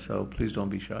 and so please don't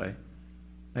be shy.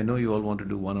 I know you all want to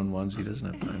do one-on-ones. He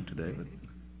doesn't have time today, but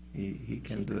he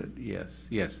can do it.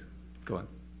 Yes, go on.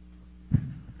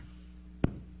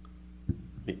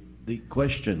 The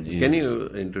question is... Can you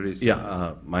introduce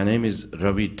yourself? Yeah, my name is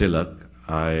Ravi Tilak.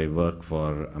 I work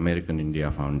for American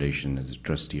India Foundation as a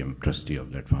trustee. I'm trustee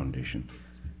of that foundation.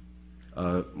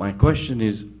 My question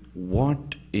is,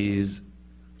 what is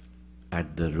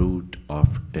at the root of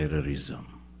terrorism?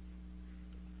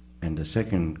 And the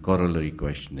second corollary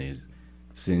question is,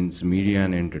 since media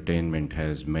and entertainment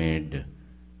has made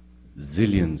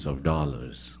zillions of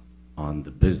dollars on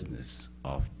the business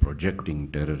of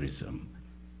projecting terrorism,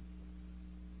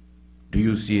 do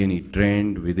you see any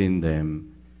trend within them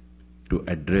to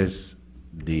address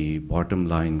the bottom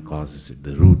line causes at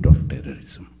the root of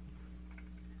terrorism?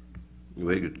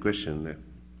 Very good question.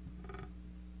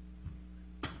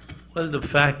 Well, the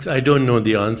facts, I don't know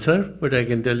the answer, but I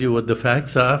can tell you what the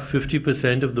facts are.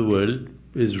 50% of the world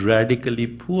is radically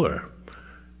poor.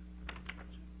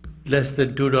 Less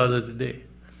than $2 a day.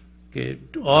 Okay.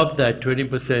 Of that,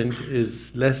 20%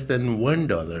 is less than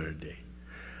 $1 a day.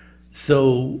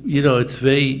 So, it's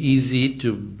very easy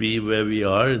to be where we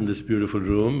are in this beautiful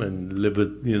room and live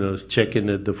with, check in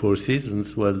at the Four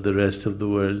Seasons while the rest of the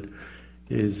world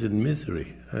is in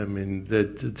misery. I mean,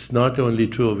 that it's not only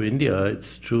true of India,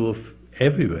 it's true of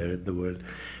everywhere in the world.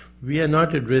 We are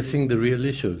not addressing the real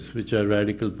issues, which are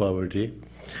radical poverty,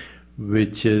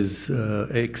 which is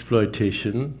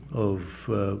exploitation of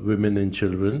women and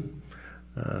children,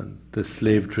 the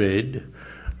slave trade,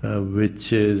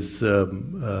 which is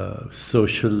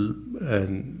social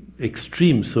and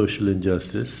extreme social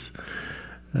injustice,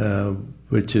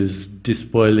 which is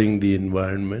despoiling the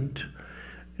environment.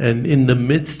 And in the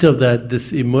midst of that,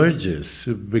 this emerges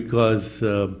because,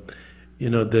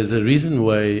 there's a reason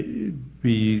why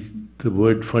the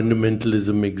word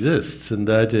fundamentalism exists, and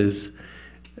that is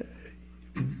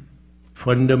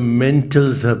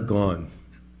fundamentals have gone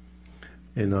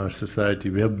in our society.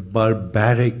 We have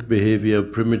barbaric behavior,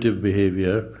 primitive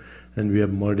behavior, and we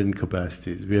have modern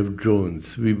capacities. We have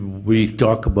drones. We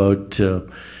talk about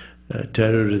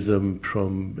terrorism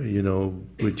from,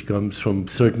 which comes from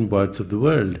certain parts of the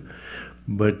world.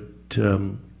 But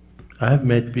I have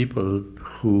met people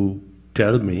who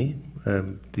tell me,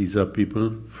 these are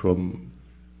people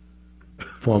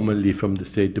formerly from the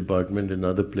State Department and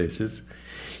other places.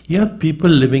 You have people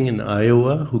living in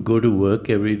Iowa who go to work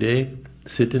every day,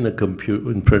 sit in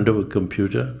front of a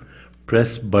computer,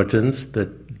 press buttons that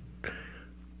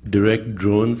direct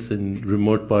drones in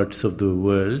remote parts of the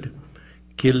world,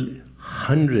 kill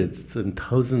hundreds and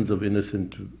thousands of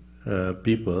innocent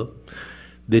people.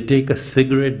 They take a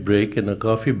cigarette break and a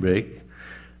coffee break,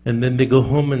 and then they go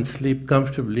home and sleep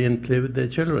comfortably and play with their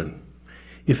children.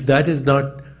 If that is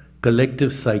not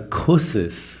collective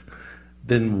psychosis,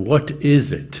 then what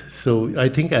is it? So I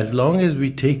think as long as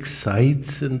we take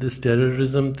sides in this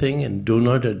terrorism thing and do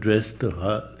not address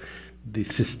the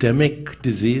systemic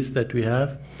disease that we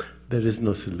have, there is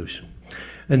no solution.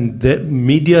 And the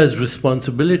media's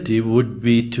responsibility would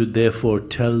be to therefore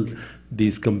tell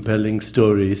these compelling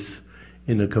stories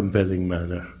in a compelling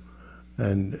manner.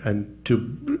 and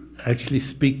to actually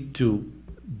speak to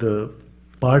the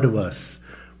part of us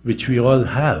which we all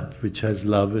have, which has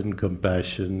love and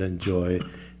compassion and joy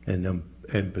and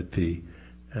empathy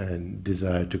and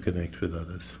desire to connect with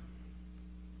others.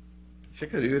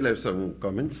 Shekhar, you will have some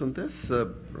comments on this?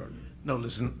 No,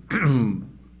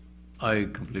 listen, I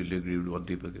completely agree with what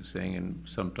Deepak is saying, and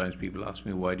sometimes people ask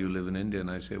me, why do you live in India?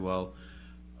 And I say, well,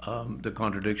 the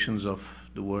contradictions of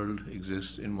the world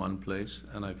exist in one place,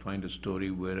 and I find a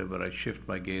story wherever I shift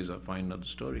my gaze, I find another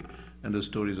story. And the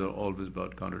stories are always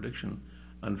about contradiction.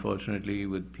 Unfortunately,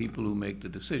 with people who make the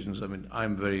decisions, I mean,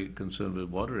 I'm very concerned with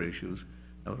water issues.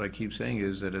 And what I keep saying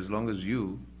is that as long as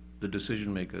you, the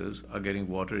decision makers, are getting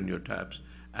water in your taps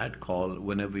at call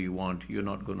whenever you want, you're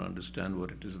not going to understand what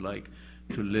it is like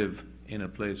to live in a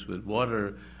place with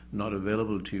water not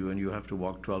available to you, and you have to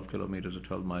walk 12 kilometers or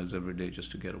 12 miles every day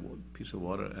just to get a piece of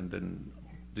water. And then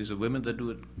these are women that do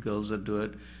it, girls that do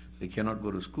it. They cannot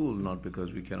go to school, not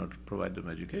because we cannot provide them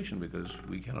education, because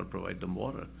we cannot provide them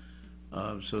water.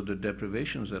 So the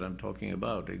deprivations that I'm talking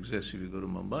about exist. If you go to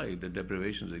Mumbai, the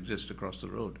deprivations exist across the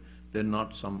road. They're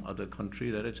not some other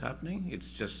country that it's happening.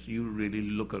 It's just you really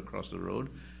look across the road.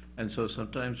 And so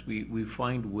sometimes we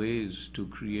find ways to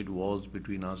create walls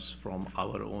between us from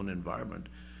our own environment.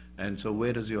 And so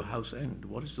where does your house end?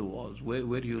 What is the walls? Where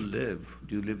do you live?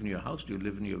 Do you live in your house? Do you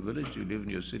live in your village? Do you live in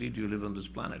your city? Do you live on this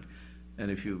planet?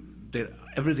 And if you,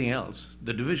 everything else,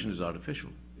 the division is artificial.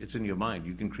 It's in your mind.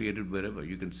 You can create it wherever.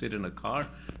 You can sit in a car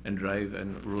and drive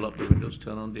and roll up the windows,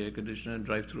 turn on the air conditioner and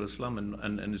drive through a slum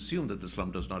and assume that the slum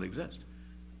does not exist.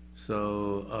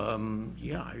 So,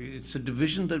 yeah, it's a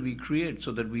division that we create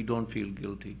so that we don't feel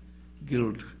guilty.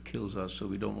 Guilt kills us, so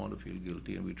we don't want to feel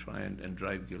guilty, and we try and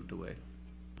drive guilt away.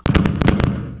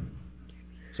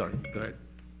 Sorry, go ahead.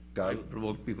 Carl? I've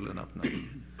provoked people enough now.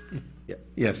 Yeah.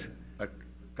 Yes.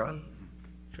 Carl?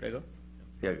 Should I go?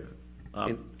 Yeah.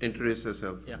 Introduce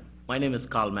yourself. Yeah. My name is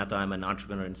Carl Mehta. I'm an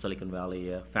entrepreneur in Silicon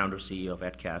Valley, founder, CEO of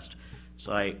Edcast.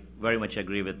 So I very much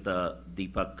agree with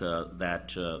Deepak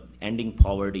that ending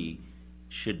poverty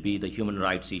should be the human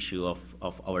rights issue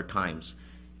of our times.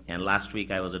 And last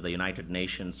week I was at the United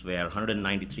Nations, where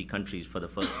 193 countries, for the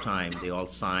first time, they all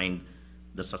signed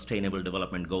the Sustainable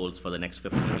Development Goals for the next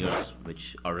 15 years,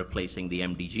 which are replacing the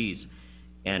MDGs.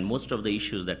 And most of the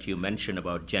issues that you mentioned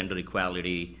about gender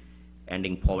equality,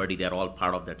 ending poverty, they're all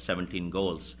part of that 17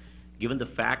 goals. Given the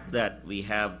fact that we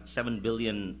have 7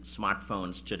 billion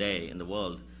smartphones today in the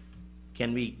world,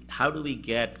 how do we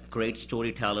get great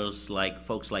storytellers like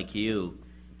folks like you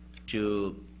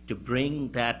to bring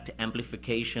that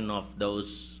amplification of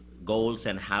those goals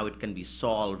and how it can be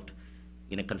solved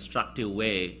in a constructive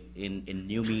way in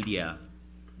new media,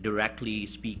 directly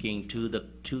speaking to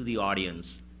the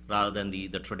audience rather than the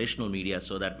traditional media,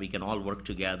 so that we can all work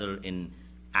together in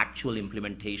actual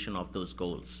implementation of those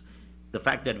goals? The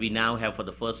fact that we now have, for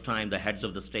the first time, the heads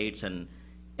of the states and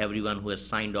everyone who has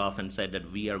signed off and said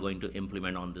that we are going to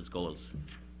implement on these goals.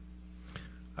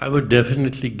 I would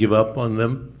definitely give up on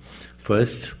them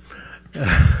first.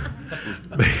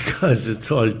 Because it's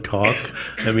all talk.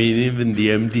 I mean, even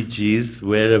the MDGs,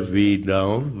 where are we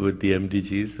now with the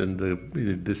MDGs?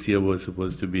 And this year was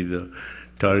supposed to be the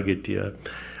target year.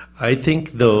 I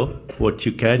think, though, what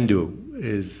you can do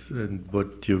is, and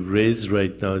what you've raised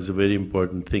right now is a very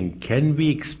important thing. Can we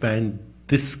expand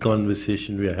this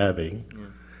conversation we're having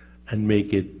and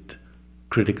make it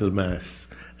critical mass?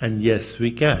 And yes,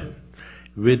 we can.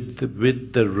 With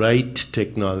the right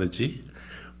technology,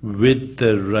 with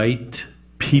the right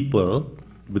people,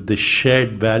 with the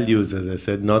shared values, as I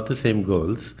said, not the same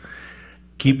goals,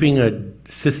 keeping a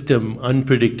system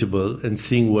unpredictable and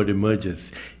seeing what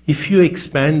emerges. If you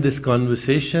expand this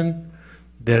conversation,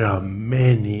 there are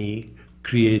many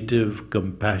creative,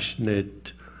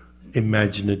 compassionate,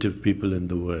 imaginative people in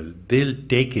the world. They'll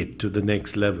take it to the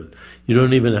next level. You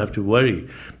don't even have to worry.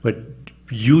 But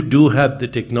you do have the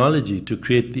technology to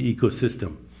create the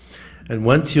ecosystem. And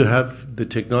once you have the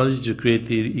technology to create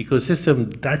the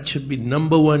ecosystem, that should be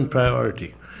 #1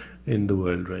 priority in the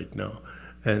world right now.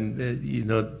 And,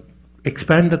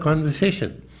 expand the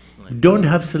conversation. Don't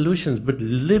have solutions, but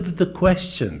live the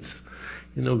questions.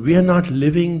 We are not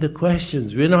living the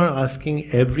questions. We're not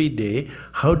asking every day,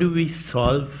 how do we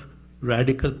solve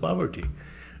radical poverty?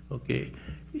 Okay.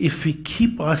 If we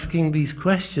keep asking these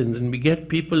questions and we get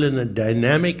people in a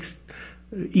dynamic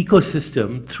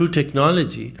ecosystem through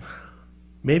technology,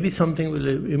 maybe something will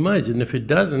emerge. And if it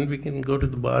doesn't, we can go to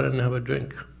the bar and have a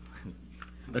drink.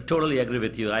 I totally agree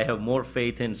with you. I have more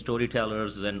faith in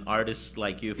storytellers and artists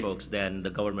like you folks than the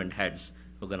government heads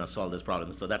who are going to solve this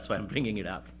problem. So that's why I'm bringing it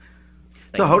up.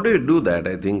 So how do you do that?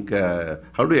 I think,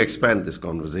 how do you expand this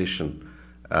conversation?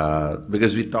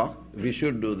 Because we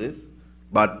should do this,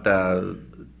 but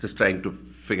just trying to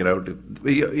figure out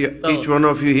if each one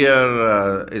of you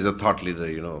here is a thought leader,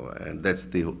 and that's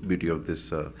the beauty of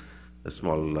this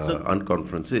small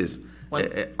unconference is.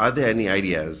 Are there any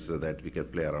ideas that we can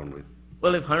play around with?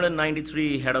 Well, if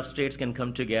 193 head of states can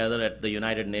come together at the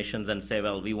United Nations and say,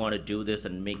 well, we want to do this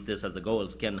and make this as the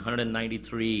goals, can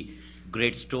 193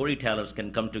 great storytellers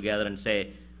can come together and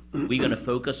say, we're going to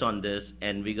focus on this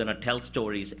and we're going to tell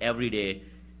stories every day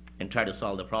and try to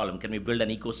solve the problem? Can we build an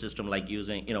ecosystem like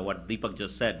using, what Deepak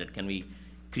just said, that can we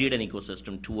create an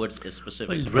ecosystem towards a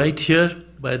specific... Well, right here,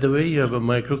 by the way, you have a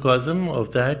microcosm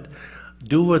of that.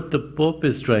 Do what the Pope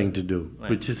is trying to do, right,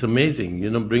 which is amazing,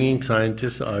 bringing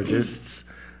scientists, artists,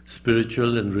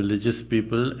 spiritual and religious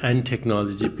people and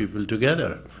technology people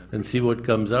together and see what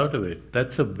comes out of it.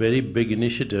 That's a very big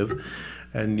initiative.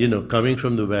 And, coming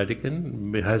from the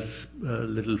Vatican, it has a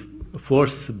little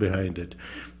force behind it.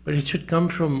 But it should come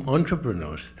from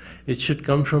entrepreneurs. It should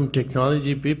come from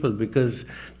technology people, because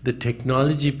the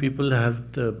technology people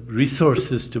have the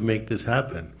resources to make this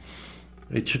happen.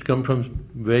 It should come from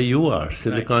where you are,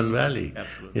 Silicon Valley,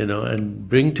 and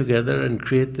bring together and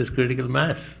create this critical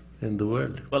mass in the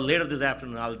world. Well, later this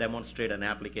afternoon, I'll demonstrate an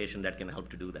application that can help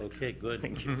to do that. Okay, good.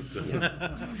 Thank you.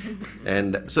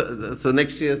 And so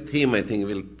next year's theme, I think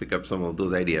we'll pick up some of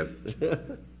those ideas.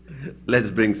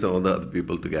 Let's bring some of the other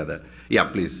people together. Yeah,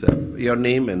 please, your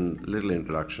name and little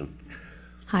introduction.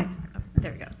 Hi.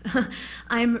 There we go.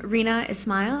 I'm Reena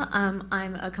Ismail.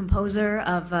 I'm a composer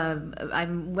of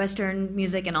I'm Western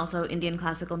music and also Indian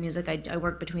classical music. I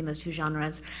work between those two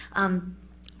genres.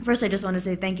 First, I just want to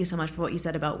say thank you so much for what you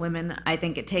said about women. I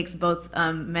think it takes both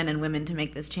men and women to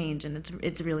make this change, and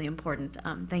it's really important.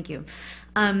 Thank you.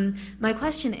 My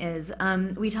question is,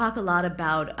 we talk a lot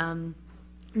about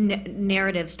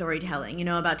narrative storytelling,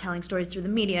 about telling stories through the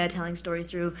media, telling stories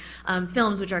through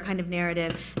films, which are kind of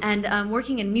narrative. And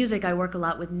working in music, I work a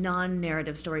lot with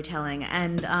non-narrative storytelling.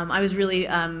 And I was really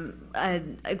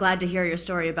glad to hear your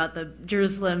story about the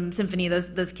Jerusalem Symphony,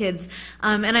 those kids.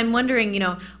 And I'm wondering,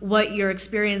 what your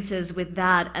experience is with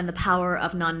that and the power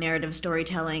of non-narrative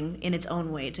storytelling in its own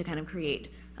way to kind of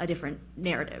create a different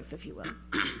narrative, if you will.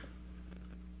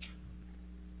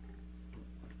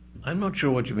 I'm not sure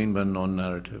what you mean by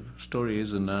non-narrative. Story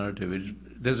is a narrative.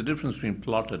 There's a difference between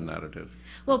plot and narrative.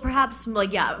 Well, perhaps,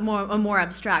 more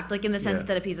abstract, in the sense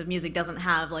that a piece of music doesn't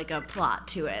have, a plot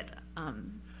to it.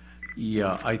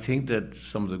 Yeah, I think that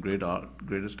some of the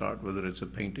greatest art, whether it's a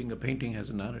painting has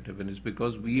a narrative, and it's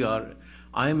because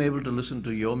I am able to listen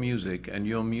to your music, and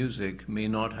your music may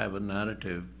not have a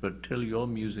narrative, but till your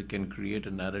music can create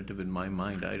a narrative in my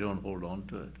mind, I don't hold on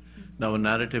to it. Now, a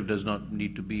narrative does not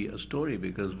need to be a story,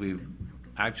 because we've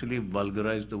actually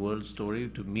vulgarized the word story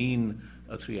to mean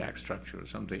a 3-act structure or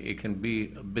something. It can be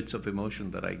bits of emotion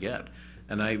that I get.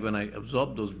 And when I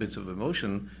absorb those bits of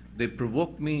emotion, they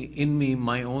provoke in me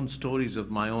my own stories of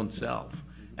my own self.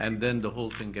 And then the whole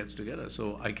thing gets together.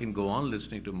 So I can go on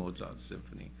listening to Mozart's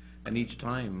symphony. And each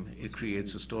time it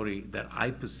creates a story that I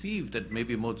perceive that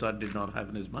maybe Mozart did not have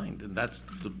in his mind. And that's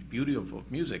the beauty of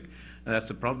music. And that's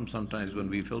the problem sometimes when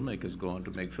we filmmakers go on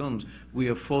to make films. We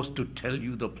are forced to tell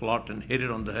you the plot and hit it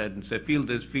on the head and say, feel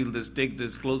this, take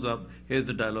this, close up, here's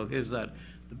the dialogue, here's that.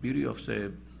 The beauty of, say,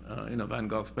 Van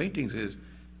Gogh's paintings is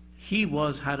he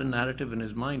had a narrative in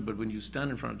his mind, but when you stand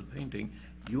in front of the painting,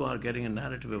 you are getting a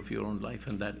narrative of your own life,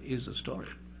 and that is a story.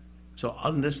 So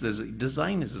unless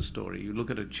design is a story, you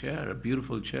look at a chair, a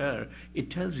beautiful chair,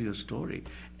 it tells you a story.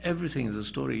 Everything is a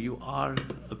story. You are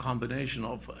a combination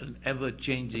of an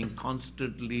ever-changing,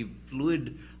 constantly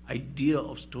fluid idea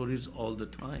of stories all the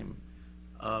time.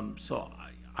 So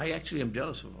I actually am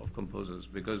jealous of composers,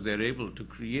 because they're able to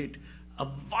create a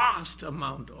vast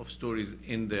amount of stories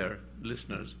in their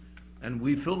listeners. And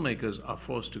we filmmakers are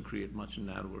forced to create much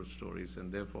narrower stories,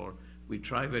 and therefore we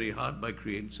try very hard by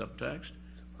creating subtext,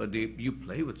 but you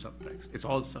play with subtext. It's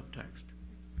all subtext.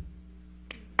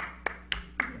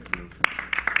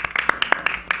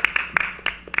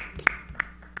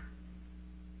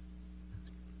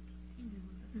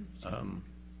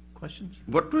 Questions?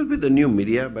 What will be the new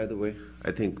media, by the way?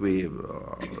 I think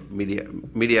media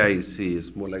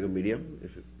is more like a medium.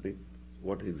 If you think,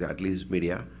 what exactly is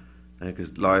media?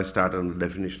 Because lawyers start on the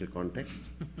definitional context,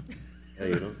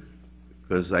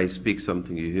 because I speak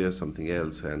something, you hear something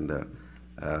else, and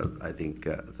I think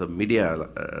the media,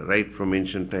 right from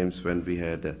ancient times when we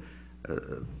had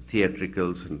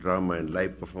theatricals and drama and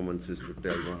live performances to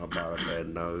tell Mahabharata,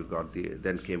 and now we've got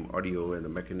then came audio and the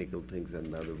mechanical things,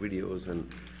 and now the videos, and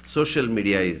social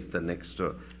media is the next,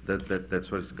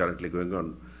 that's what is currently going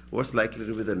on. What's likely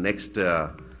to be the next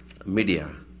media,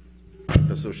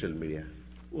 the social media?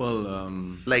 Well,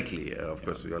 likely, of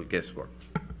course, we all guess what.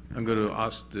 I'm going to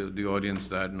ask the audience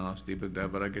that and ask Deepak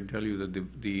that, but I can tell you that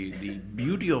the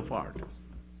beauty of art,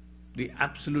 the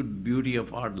absolute beauty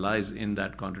of art lies in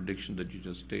that contradiction that you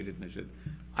just stated, Nishith.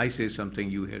 I say something,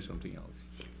 you hear something else.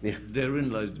 Yeah. Therein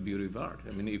lies the beauty of art.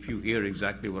 I mean, if you hear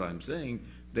exactly what I'm saying,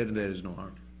 then there is no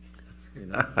art. You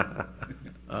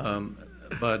know?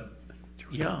 But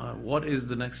yeah, what is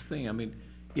the next thing? I mean,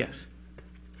 yes.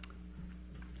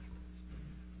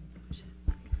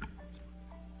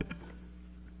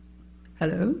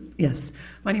 Hello, yes.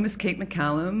 My name is Kate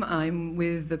McCallum. I'm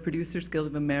with the Producers Guild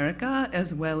of America,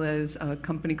 as well as a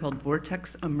company called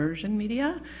Vortex Immersion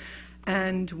Media.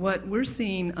 And what we're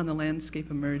seeing on the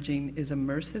landscape emerging is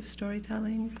immersive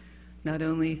storytelling, not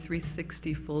only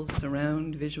 360 full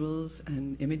surround visuals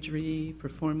and imagery,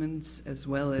 performance, as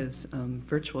well as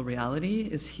virtual reality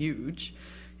is huge.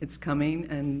 It's coming,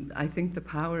 and I think the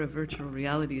power of virtual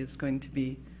reality is going to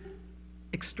be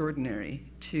extraordinary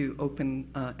to open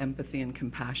empathy and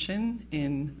compassion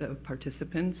in the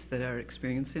participants that are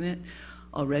experiencing it.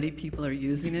 Already people are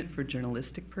using it for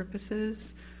journalistic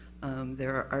purposes.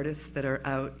 There are artists that are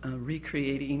out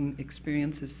recreating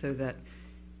experiences so that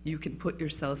you can put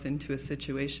yourself into a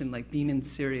situation like being in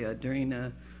Syria during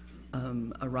a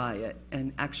riot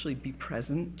and actually be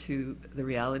present to the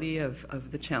reality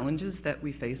of the challenges that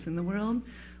we face in the world,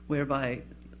 whereby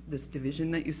this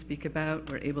division that you speak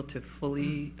about, we're able to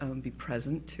fully be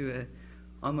present to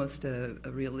almost a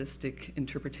realistic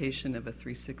interpretation of a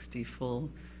 360 full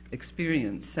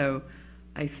experience. So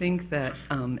I think that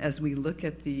as we look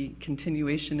at the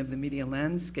continuation of the media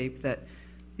landscape, that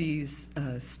these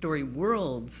story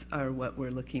worlds are what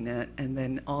we're looking at, and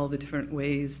then all the different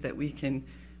ways that we can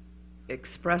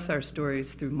express our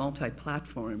stories through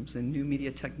multi-platforms and new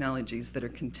media technologies that are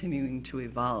continuing to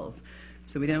evolve.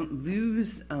 So we don't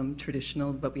lose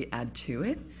traditional, but we add to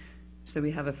it. So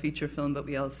we have a feature film, but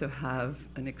we also have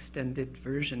an extended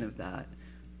version of that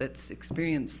that's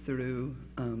experienced through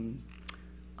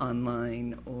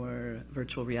online or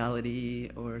virtual reality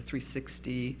or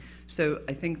 360. So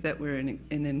I think that we're in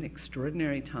an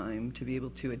extraordinary time to be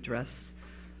able to address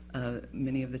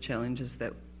many of the challenges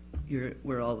that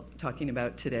we're all talking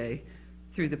about today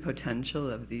through the potential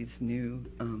of these new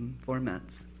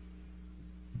formats.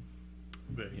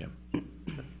 Yeah.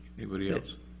 Anybody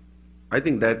else? I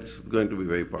think that's going to be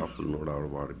very powerful, no doubt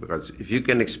about it, because if you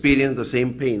can experience the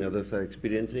same pain others are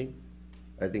experiencing,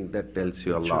 I think that tells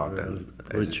you a lot. And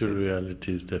virtual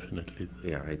reality is definitely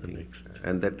the next.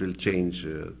 And that will change,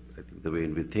 I think, the way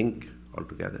we think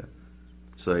altogether.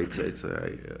 So it's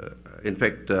in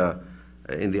fact,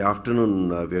 in the afternoon,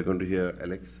 we are going to hear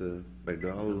Alex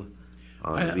Bagdal.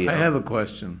 I have a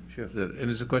question. Sure. And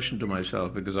it's a question to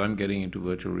myself, because I'm getting into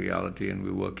virtual reality and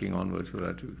we're working on virtual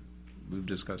reality. We've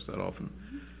discussed that often.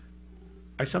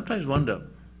 I sometimes wonder,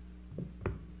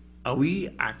 are we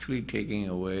actually taking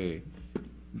away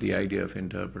the idea of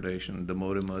interpretation the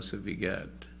more immersive we get?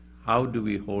 How do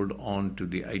we hold on to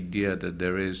the idea that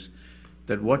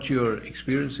that what you're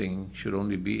experiencing should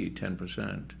only be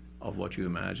 10% of what you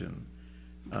imagine?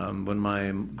 When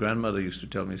my grandmother used to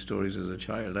tell me stories as a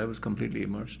child, I was completely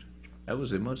immersed. That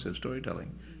was immersive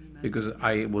storytelling, because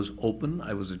I was open,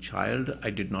 I was a child, I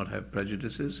did not have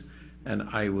prejudices, and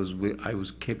I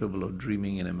was capable of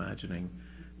dreaming and imagining.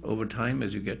 Over time,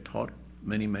 as you get taught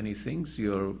many things,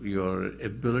 your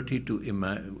ability to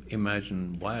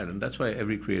imagine wild, and that's why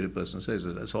every creative person says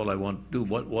that. That's all I want to do.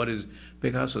 What is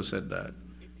Picasso said that?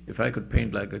 If I could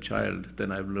paint like a child,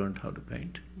 then I've learned how to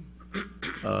paint.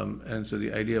 And so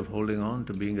the idea of holding on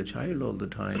to being a child all the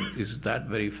time is that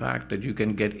very fact that you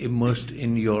can get immersed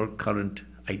in your current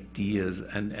ideas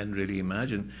and really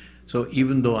imagine. So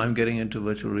even though I'm getting into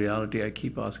virtual reality, I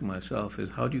keep asking myself is,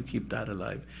 how do you keep that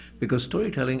alive? Because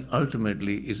storytelling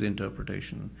ultimately is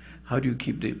interpretation. How do you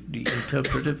keep the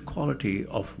interpretive quality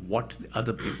of what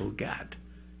other people get?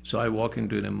 So I walk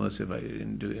into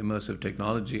immersive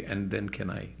technology, and then can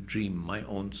I dream my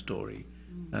own story?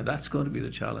 And that's going to be the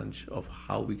challenge of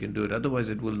how we can do it. Otherwise,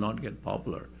 it will not get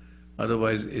popular.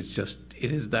 Otherwise, it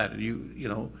is that you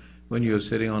know, when you're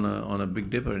sitting on a Big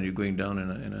Dipper and you're going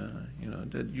down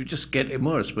you just get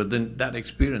immersed, but then that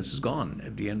experience is gone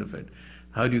at the end of it.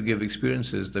 How do you give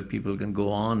experiences that people can go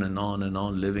on and on and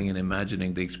on living and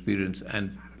imagining the experience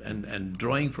and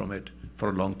drawing from it for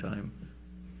a long time?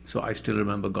 So I still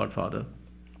remember Godfather.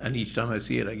 And each time I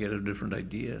see it, I get a different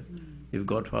idea. If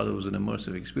Godfather was an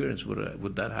immersive experience,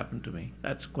 would that happen to me?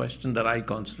 That's a question that I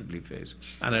constantly face,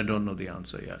 and I don't know the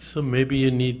answer yet. So maybe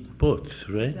you need both,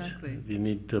 right? Exactly. You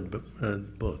need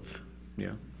both.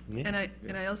 Yeah. Yeah.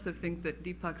 And I also think that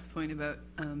Deepak's point about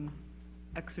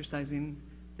exercising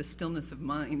the stillness of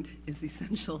mind is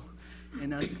essential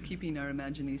in us keeping our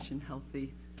imagination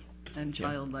healthy and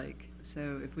childlike.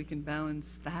 So if we can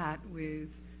balance that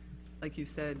with, like you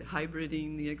said,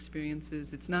 hybriding the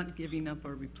experiences, it's not giving up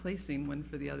or replacing one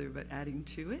for the other, but adding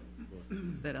to it,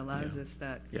 that allows us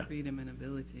that freedom and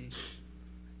ability.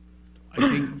 I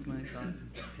think, that's my thought.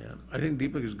 Yeah, I think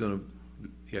Deepak is going to,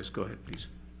 yes, go ahead, please.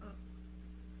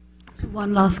 So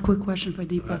one last quick question for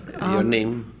Deepak. Your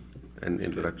name and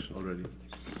introduction. Already.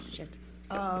 Shit.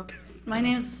 My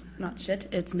name is not shit,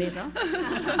 it's Neva.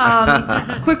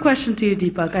 Quick question to you,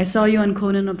 Deepak. I saw you on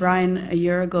Conan O'Brien a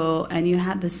year ago, and you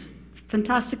had this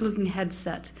fantastic looking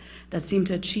headset that seemed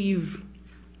to achieve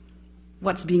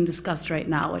what's being discussed right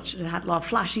now, which had a lot of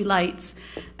flashy lights.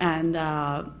 And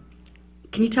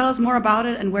can you tell us more about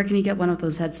it, and where can you get one of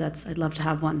those headsets? I'd love to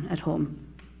have one at home.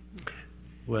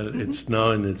 Well, it's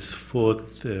now in its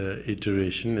fourth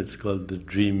iteration. It's called the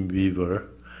Dream Weaver.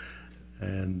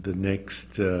 And the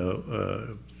next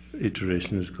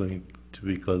iteration is going to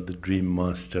be called the Dream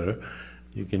Master.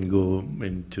 You can go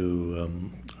into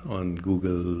on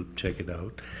Google, check it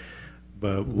out.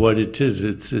 But what it is,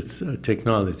 it's a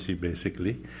technology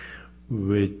basically,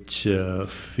 which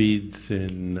feeds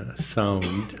in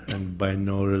sound and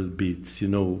binaural beats. You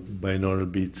know,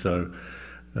 binaural beats are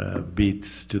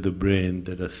beats to the brain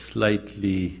that are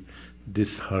slightly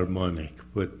disharmonic,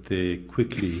 but they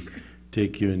quickly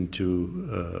take you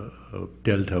into a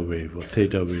delta wave or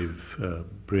theta wave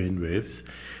brain waves.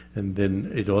 And then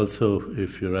it also,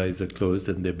 if your eyes are closed,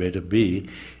 and they better be,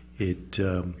 it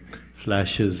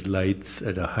flashes lights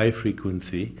at a high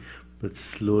frequency, but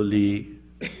slowly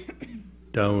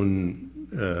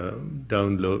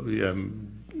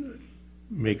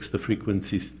makes the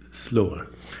frequency slower.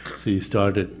 So you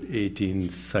start at 18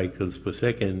 cycles per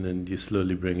second, and you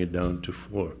slowly bring it down to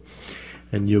 4.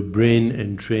 And your brain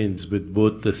entrains with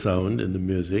both the sound and the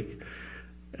music,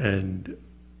 and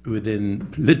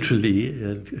within literally,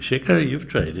 and Shekhar, you've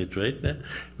tried it, right?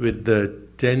 With the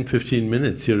 10-15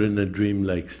 minutes, you're in a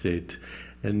dream-like state.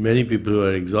 And many people who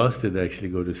are exhausted actually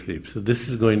go to sleep. So this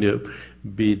is going to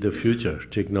be the future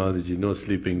technology, no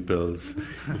sleeping pills,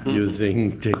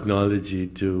 using technology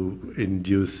to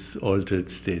induce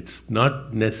altered states,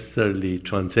 not necessarily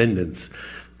transcendence,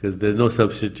 because there's no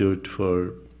substitute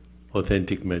for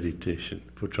authentic meditation,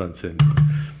 for transcendence.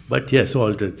 But yes,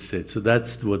 altered states. So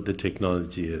that's what the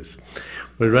technology is.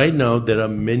 But right now, there are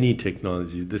many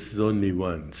technologies. This is only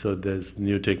one. So there's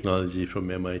new technology from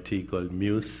MIT called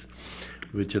Muse,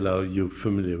 which allows you,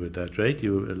 familiar with that, right?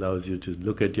 Allows you to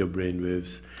look at your brain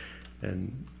waves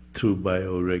and through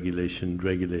bioregulation,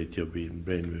 regulate your brain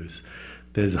waves.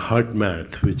 There's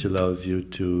HeartMath, which allows you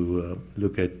to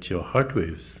look at your heart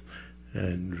waves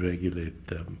and regulate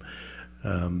them.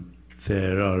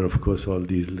 There are, of course, all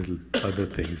these little other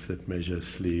things that measure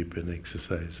sleep and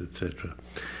exercise, etc.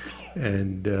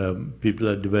 And people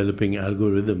are developing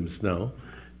algorithms now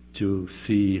to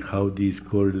see how these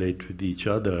correlate with each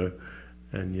other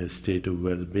and your state of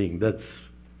well-being. That's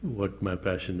what my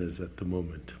passion is at the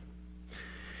moment.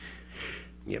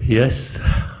 Yep. Yes?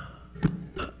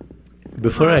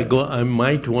 Before I go, I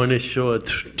might want to show a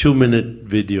 2-minute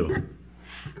video.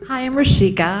 Hi, I'm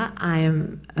Rashika.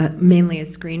 I'm mainly a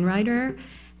screenwriter,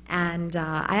 and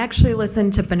I actually listen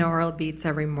to binaural beats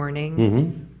every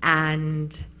morning,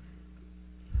 and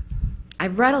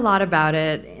I've read a lot about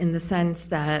it in the sense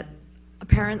that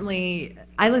apparently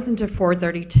I listen to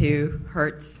 432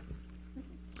 hertz,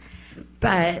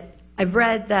 but I've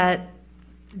read that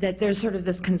there's sort of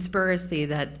this conspiracy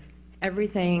that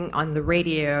everything on the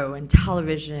radio and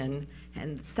television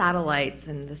and satellites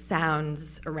and the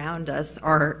sounds around us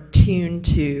are tuned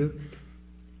to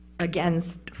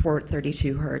against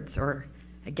 432 hertz or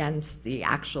against the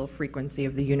actual frequency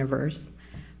of the universe.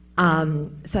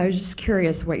 So I was just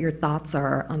curious what your thoughts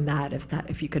are on that,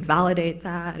 if you could validate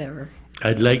that, or...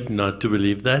 I'd like not to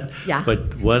believe that, yeah.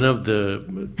 But one of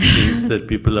the things that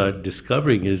people are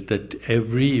discovering is that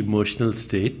every emotional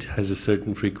state has a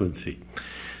certain frequency.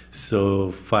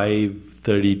 So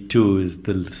 532 is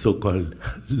the so-called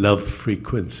love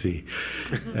frequency.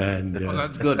 And oh,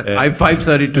 that's good. I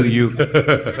 532 you.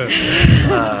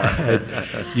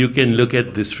 You can look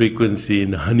at this frequency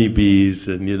in honeybees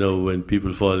and, you know, when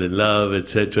people fall in love,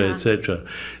 etc., etc.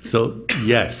 So,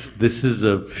 yes, this is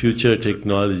a future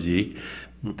technology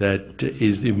that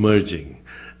is emerging.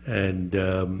 And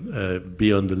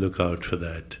be on the lookout for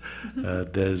that.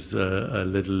 There's a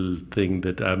little thing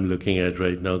that I'm looking at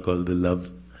right now called the Love.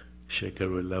 Shekhar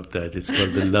will love that. It's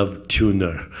called the Love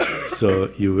Tuner. So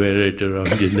you wear it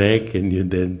around your neck, and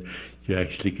you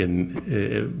actually can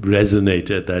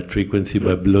resonate at that frequency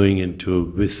by blowing into a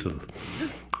whistle,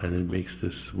 and it makes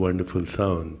this wonderful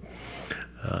sound.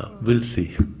 We'll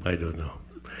see. I don't know.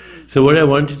 So what I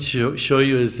wanted to show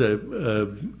you is a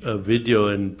video,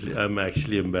 and I'm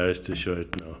actually embarrassed to show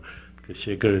it now because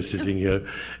Shekhar is sitting here.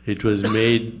 It was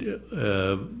made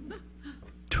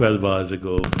 12 hours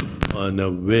ago on a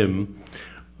whim.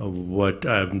 What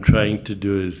I'm trying to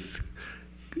do is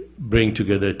bring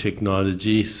together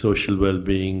technology, social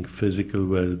well-being, physical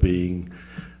well-being,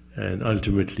 and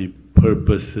ultimately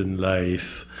purpose in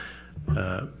life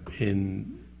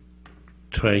in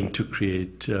trying to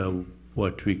create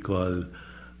what we call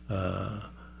a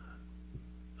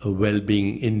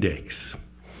well-being index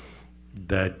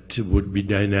that would be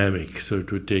dynamic. So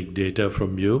it would take data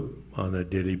from you on a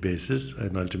daily basis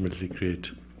and ultimately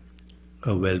create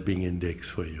a well-being index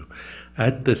for you.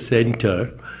 At the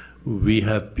center, we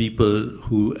have people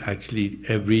who actually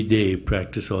every day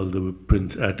practice all the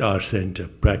at our center,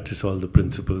 practice all the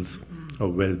principles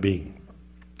of well-being.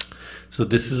 So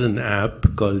this is an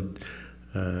app called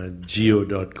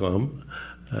geo.com,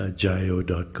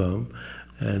 gio.com,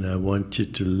 and I want you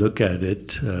to look at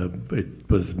it. It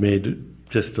was made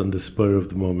just on the spur of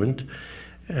the moment,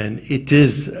 and it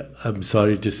is, I'm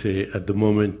sorry to say, at the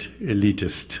moment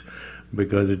elitist,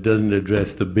 because it doesn't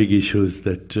address the big issues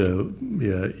that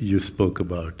you spoke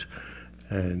about.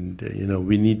 And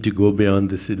we need to go beyond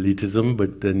this elitism,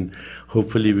 but then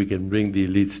hopefully we can bring the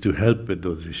elites to help with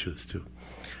those issues too.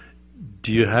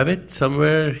 Do you have it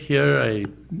somewhere here? I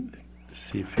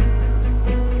see if you...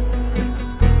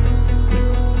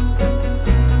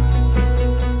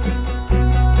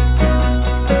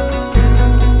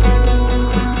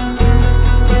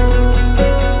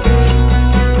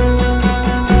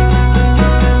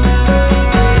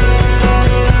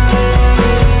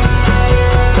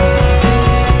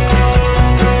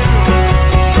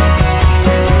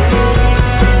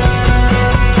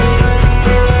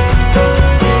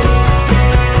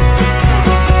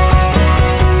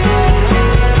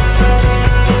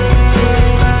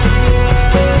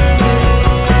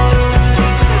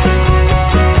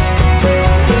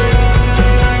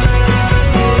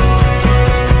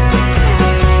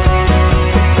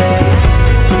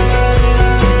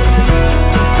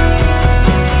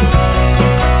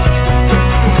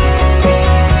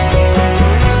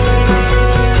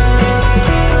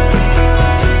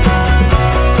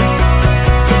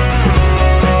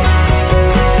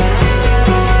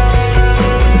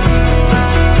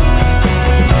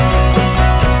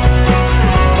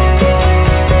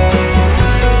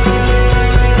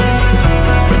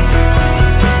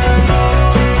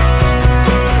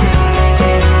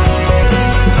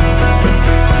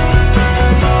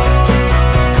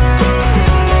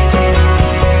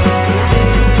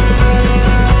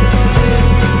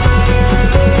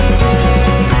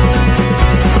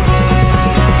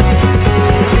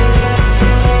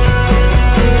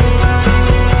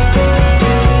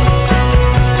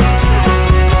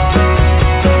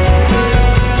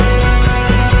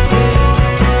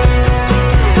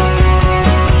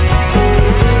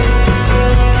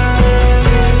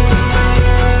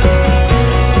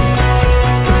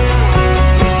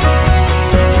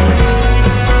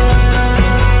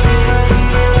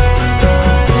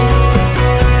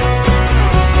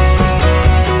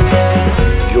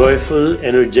 Joyful,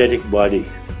 energetic body,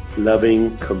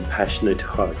 loving, compassionate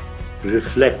heart,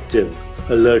 reflective,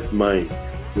 alert mind,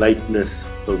 lightness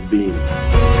of being.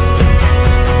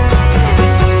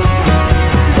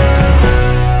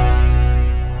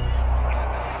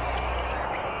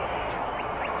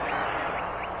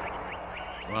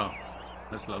 Wow,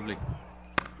 that's lovely.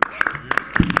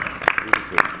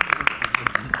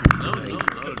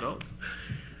 No.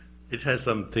 It has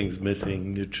some things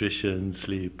missing, nutrition,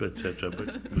 sleep, etc., but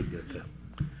we'll get there.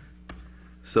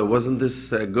 So wasn't this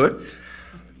good?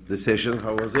 The session,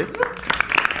 how was it?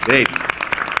 Great.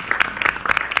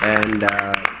 And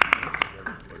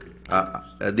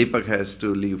Deepak has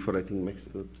to leave for, I think,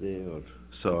 Mexico today or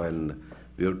so, and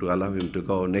we have to allow him to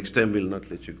go. Next time we'll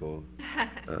not let you go,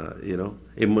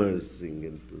 immersing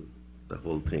into the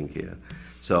whole thing here.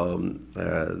 So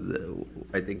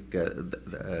I think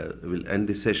we'll end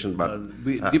this session. But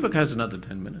Deepak has another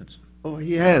 10 minutes. Oh,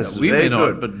 he has. We Very may not,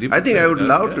 good. but Deepak I think I would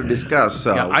love to discuss.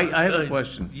 I have a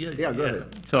question. Yeah, go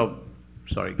ahead. So,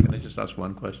 sorry, can I just ask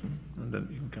one question, and then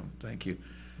you can come. Thank you.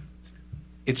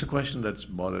 It's a question that's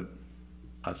bothered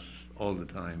us all the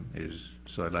time is,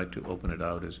 so I'd like to open it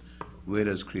out, is where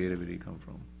does creativity come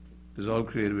from? Does all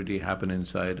creativity happen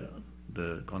inside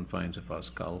the confines of our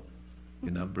skull,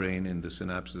 in our brain, in the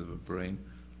synapses of our brain?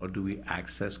 Or do we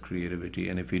access creativity?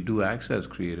 And if we do access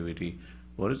creativity,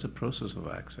 what is the process of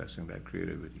accessing that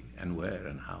creativity, and where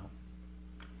and how?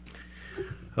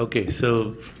 Okay,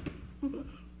 so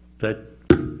that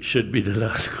should be the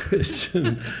last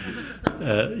question.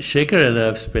 Shekhar and I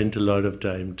have spent a lot of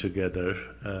time together.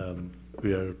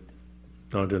 We are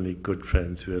not only good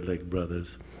friends, we are like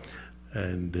brothers.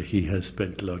 And he has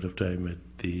spent a lot of time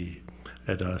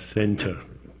at our center.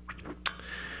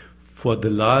 For the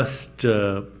last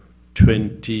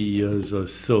 20 years or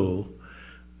so,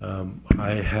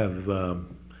 I have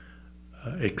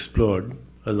explored,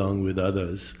 along with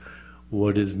others,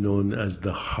 what is known as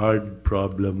the hard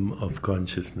problem of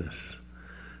consciousness.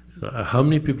 How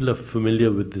many people are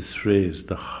familiar with this phrase,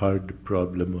 the hard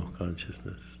problem of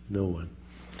consciousness? No one.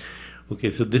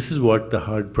 Okay, so this is what the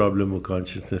hard problem of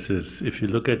consciousness is. If you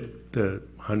look at the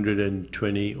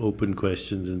 120 open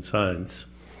questions in science,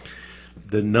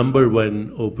 the number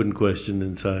one open question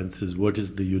in science is, what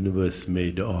is the universe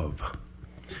made of?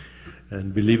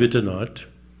 And believe it or not,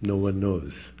 no one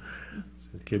knows.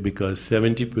 Okay, because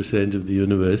 70% of the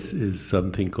universe is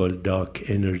something called dark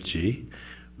energy,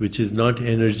 which is not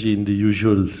energy in the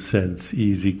usual sense,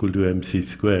 E is equal to mc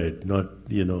squared, not,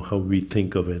 how we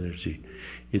think of energy.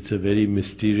 It's a very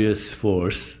mysterious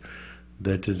force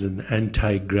that is an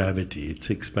anti-gravity. It's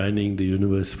expanding the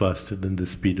universe faster than the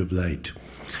speed of light.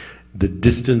 The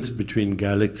distance between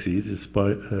galaxies is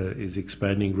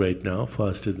expanding right now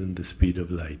faster than the speed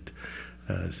of light.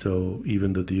 So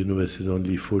even though the universe is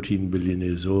only 14 billion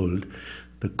years old,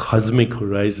 the cosmic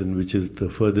horizon, which is the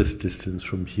furthest distance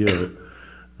from here,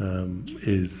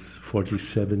 is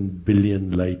 47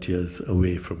 billion light years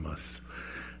away from us.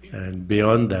 And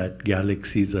beyond that,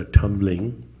 galaxies are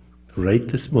tumbling right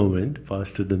this moment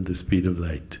faster than the speed of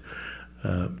light.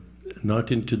 Not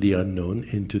into the unknown,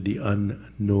 into the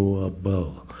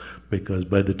unknowable. Because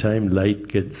by the time light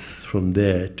gets from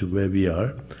there to where we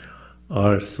are,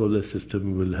 our solar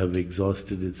system will have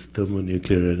exhausted its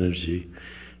thermonuclear energy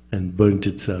and burnt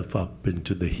itself up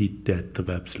into the heat death of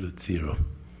absolute zero.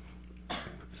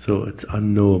 So it's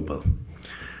unknowable.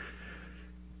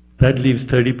 That leaves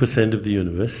 30% of the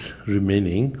universe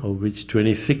remaining, of which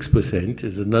 26%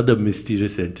 is another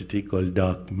mysterious entity called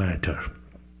dark matter.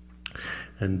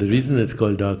 And the reason it's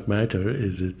called dark matter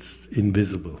is it's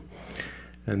invisible.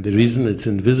 And the reason it's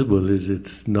invisible is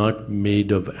it's not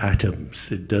made of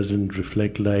atoms. It doesn't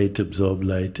reflect light, absorb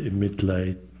light, emit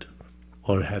light,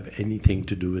 or have anything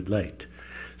to do with light.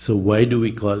 So why do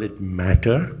we call it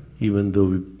matter, even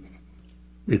though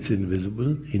it's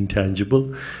invisible,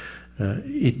 intangible?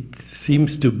 It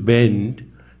seems to bend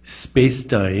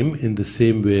space-time in the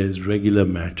same way as regular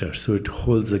matter, so it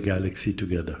holds a galaxy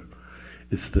together.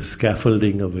 It's the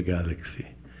scaffolding of a galaxy.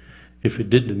 If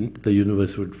it didn't, the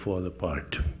universe would fall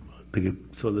apart. The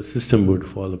solar system would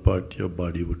fall apart, your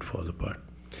body would fall apart.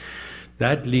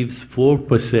 That leaves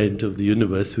 4% of the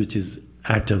universe, which is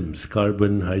atoms,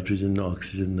 carbon, hydrogen,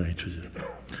 oxygen, nitrogen,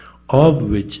 of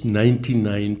which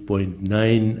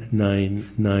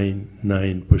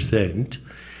 99.9999%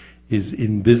 is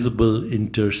invisible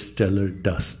interstellar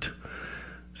dust.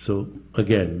 So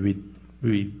again,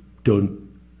 we don't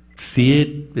see it.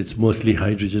 It's mostly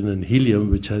hydrogen and helium,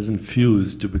 which hasn't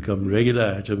fused to become regular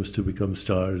atoms, to become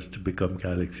stars, to become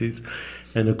galaxies.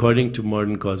 And according to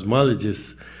modern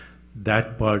cosmologists,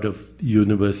 that part of the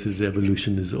universe's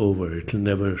evolution is over. It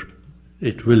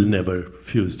will never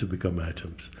fuse to become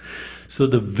atoms. So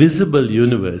the visible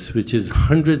universe, which is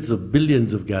hundreds of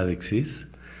billions of galaxies,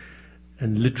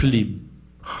 and literally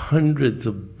hundreds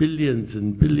of billions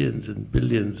and billions and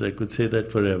billions, I could say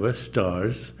that forever,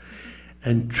 stars,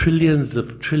 and trillions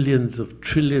of trillions of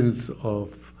trillions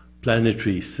of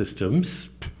planetary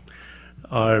systems.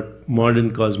 Our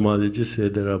modern cosmologists say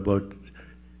there are about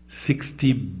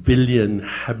 60 billion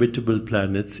habitable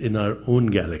planets in our own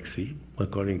galaxy,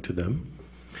 according to them.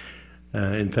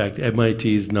 In fact,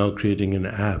 MIT is now creating an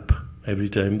app every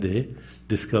time they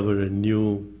discover a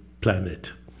new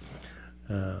planet,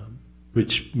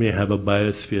 which may have a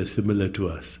biosphere similar to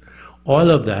us.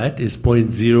 All of that is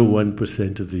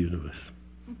 0.01% of the universe.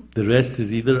 The rest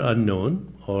is either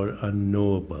unknown or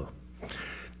unknowable.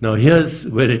 Now here's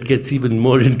where it gets even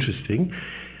more interesting.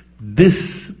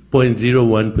 This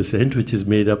 0.01%, which is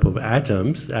made up of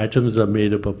atoms are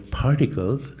made up of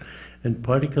particles, and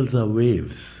particles are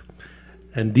waves.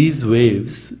 And these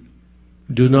waves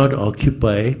do not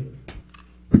occupy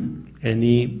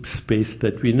any space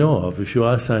that we know of. If you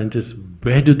ask scientists,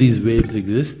 Where do these waves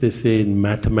exist? They say in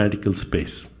mathematical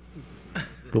space.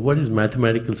 But what is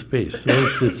mathematical space? Well,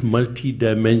 it's this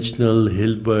multi-dimensional,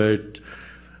 Hilbert,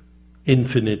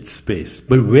 infinite space.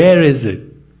 But where is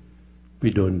it? We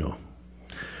don't know.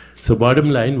 So bottom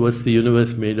line, what's the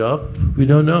universe made of? We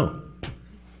don't know.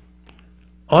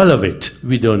 All of it,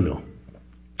 we don't know.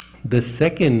 The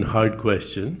second hard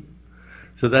question,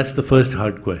 so that's the first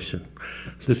hard question.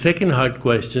 The second hard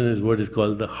question is what is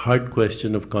called the hard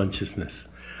question of consciousness.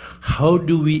 How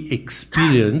do we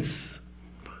experience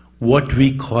what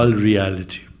we call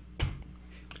reality?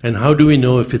 And how do we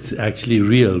know if it's actually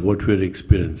real, what we're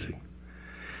experiencing?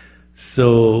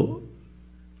 So,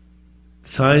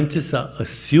 scientists are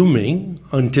assuming,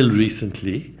 until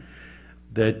recently,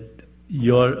 that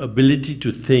your ability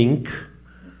to think,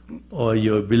 or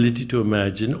your ability to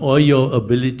imagine, or your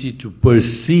ability to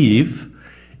perceive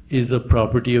is a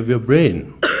property of your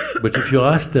brain. But if you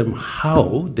ask them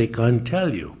how, they can't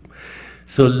tell you.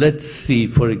 So let's see,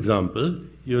 for example,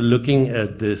 you're looking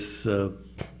at this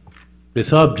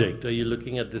object, or you're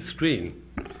looking at the screen,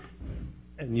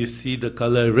 and you see the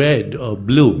color red or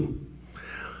blue.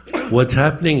 What's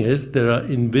happening is there are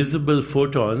invisible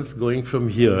photons going from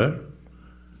here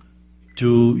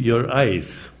to your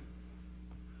eyes.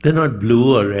 They're not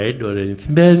blue or red or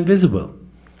anything, they're invisible.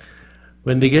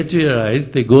 When they get to your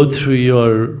eyes, they go through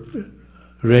your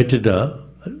retina,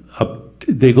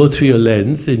 they go through your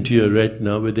lens into your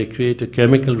retina, where they create a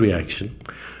chemical reaction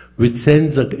which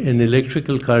sends an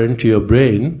electrical current to your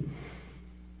brain,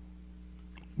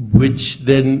 which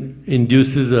then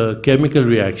induces a chemical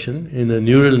reaction in a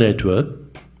neural network,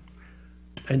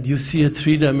 and you see a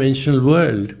three-dimensional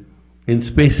world in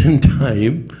space and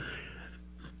time.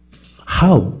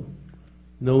 How?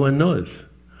 No one knows.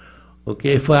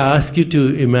 Okay, if I ask you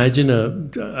to imagine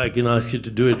I can ask you to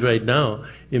do it right now,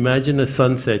 imagine a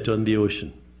sunset on the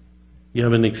ocean. You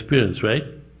have an experience, right?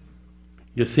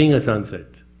 You're seeing a sunset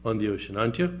on the ocean,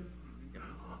 aren't you?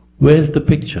 Where's the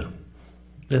picture?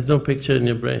 There's no picture in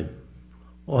your brain.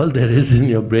 All there is in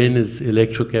your brain is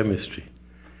electrochemistry.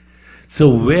 So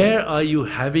where are you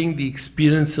having the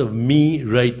experience of me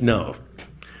right now?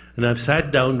 And I've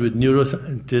sat down with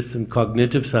neuroscientists and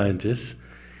cognitive scientists,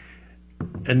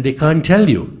 and they can't tell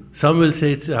you. Some will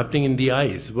say it's happening in the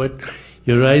eyes, but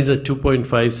your eyes are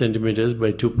 2.5 centimeters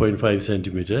by 2.5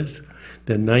 centimeters.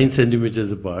 They're 9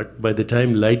 centimeters apart. By the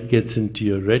time light gets into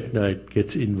your retina, it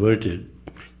gets inverted.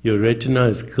 Your retina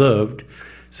is curved.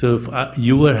 So if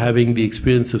you were having the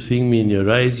experience of seeing me in your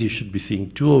eyes, you should be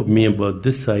seeing two of me about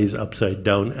this size, upside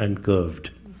down and curved.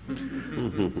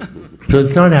 So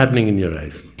it's not happening in your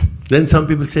eyes. Then some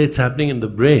people say it's happening in the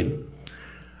brain.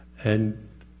 And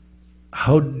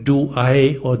how do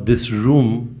I or this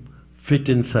room fit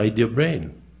inside your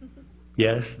brain?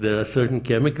 Yes, there are certain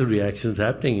chemical reactions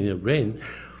happening in your brain,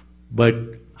 but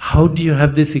how do you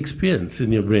have this experience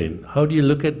in your brain? How do you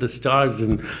look at the stars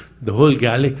and the whole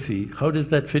galaxy? How does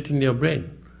that fit in your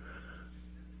brain?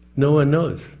 No one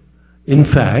knows. In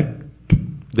fact,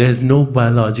 there's no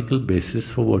biological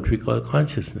basis for what we call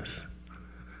consciousness.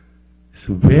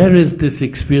 So where is this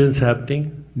experience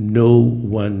happening? No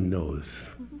one knows.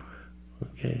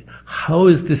 Okay. How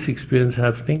is this experience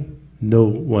happening? No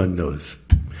one knows.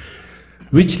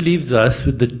 Which leaves us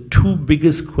with the two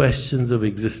biggest questions of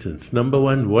existence. Number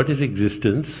one, what is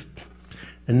existence?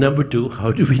 And number two,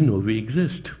 how do we know we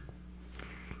exist?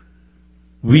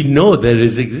 We know there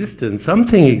is existence,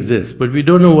 something exists, but we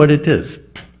don't know what it is.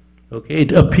 Okay,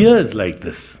 it appears like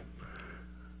this.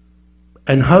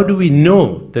 And how do we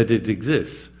know that it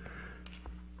exists?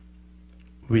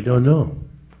 We don't know.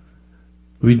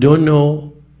 We don't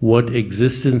know what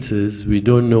existence is, we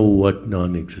don't know what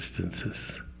non-existence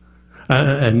is.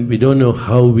 And we don't know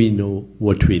how we know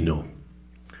what we know.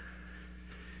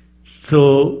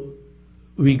 So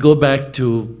we go back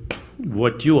to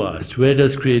what you asked. Where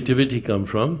does creativity come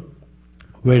from?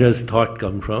 Where does thought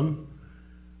come from?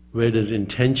 Where does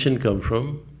intention come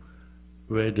from?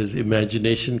 Where does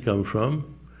imagination come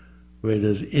from? Where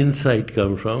does insight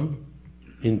come from?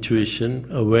 Intuition,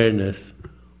 awareness,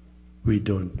 we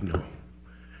don't know.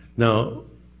 Now,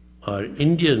 our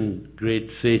Indian great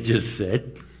sages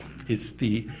said, it's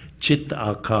the Chit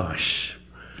Akash.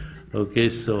 Okay,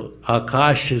 so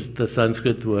Akash is the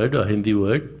Sanskrit word or Hindi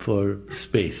word for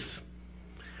space.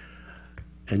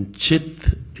 And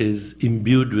Chit is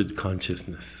imbued with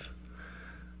consciousness.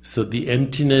 So the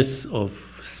emptiness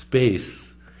of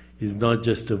space is not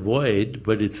just a void,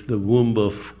 but it's the womb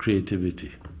of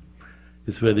creativity.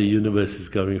 It's where the universe is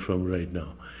coming from right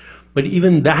now. But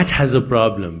even that has a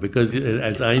problem, because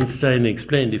as Einstein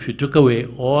explained, if you took away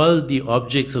all the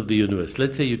objects of the universe,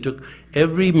 let's say you took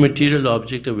every material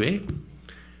object away,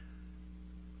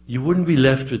 you wouldn't be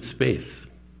left with space.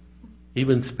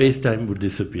 Even space-time would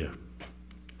disappear.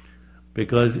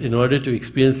 Because in order to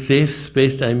experience safe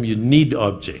space-time, you need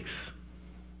objects.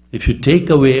 If you take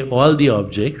away all the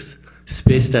objects,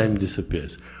 space-time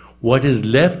disappears. What is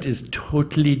left is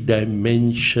totally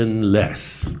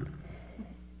dimensionless.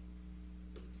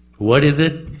 What is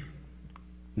it?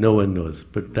 No one knows,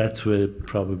 but that's where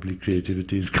probably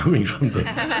creativity is coming from.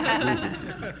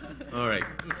 All right,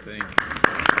 thank you.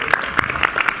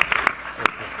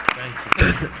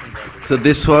 So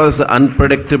this was the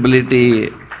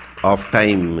unpredictability of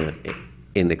time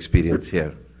in experience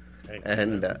here. Thanks.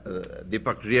 And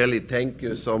Deepak, really thank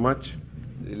you so much.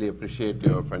 Really appreciate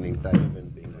your finding time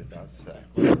and being with us.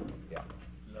 Yeah.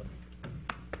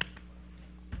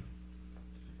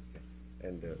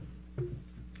 And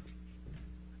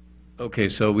okay,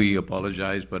 so we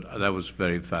apologize, but that was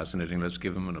very fascinating. Let's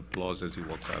give him an applause as he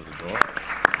walks out of the door.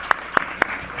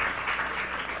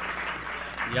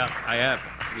 Yeah, I have.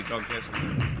 We talked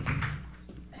yesterday.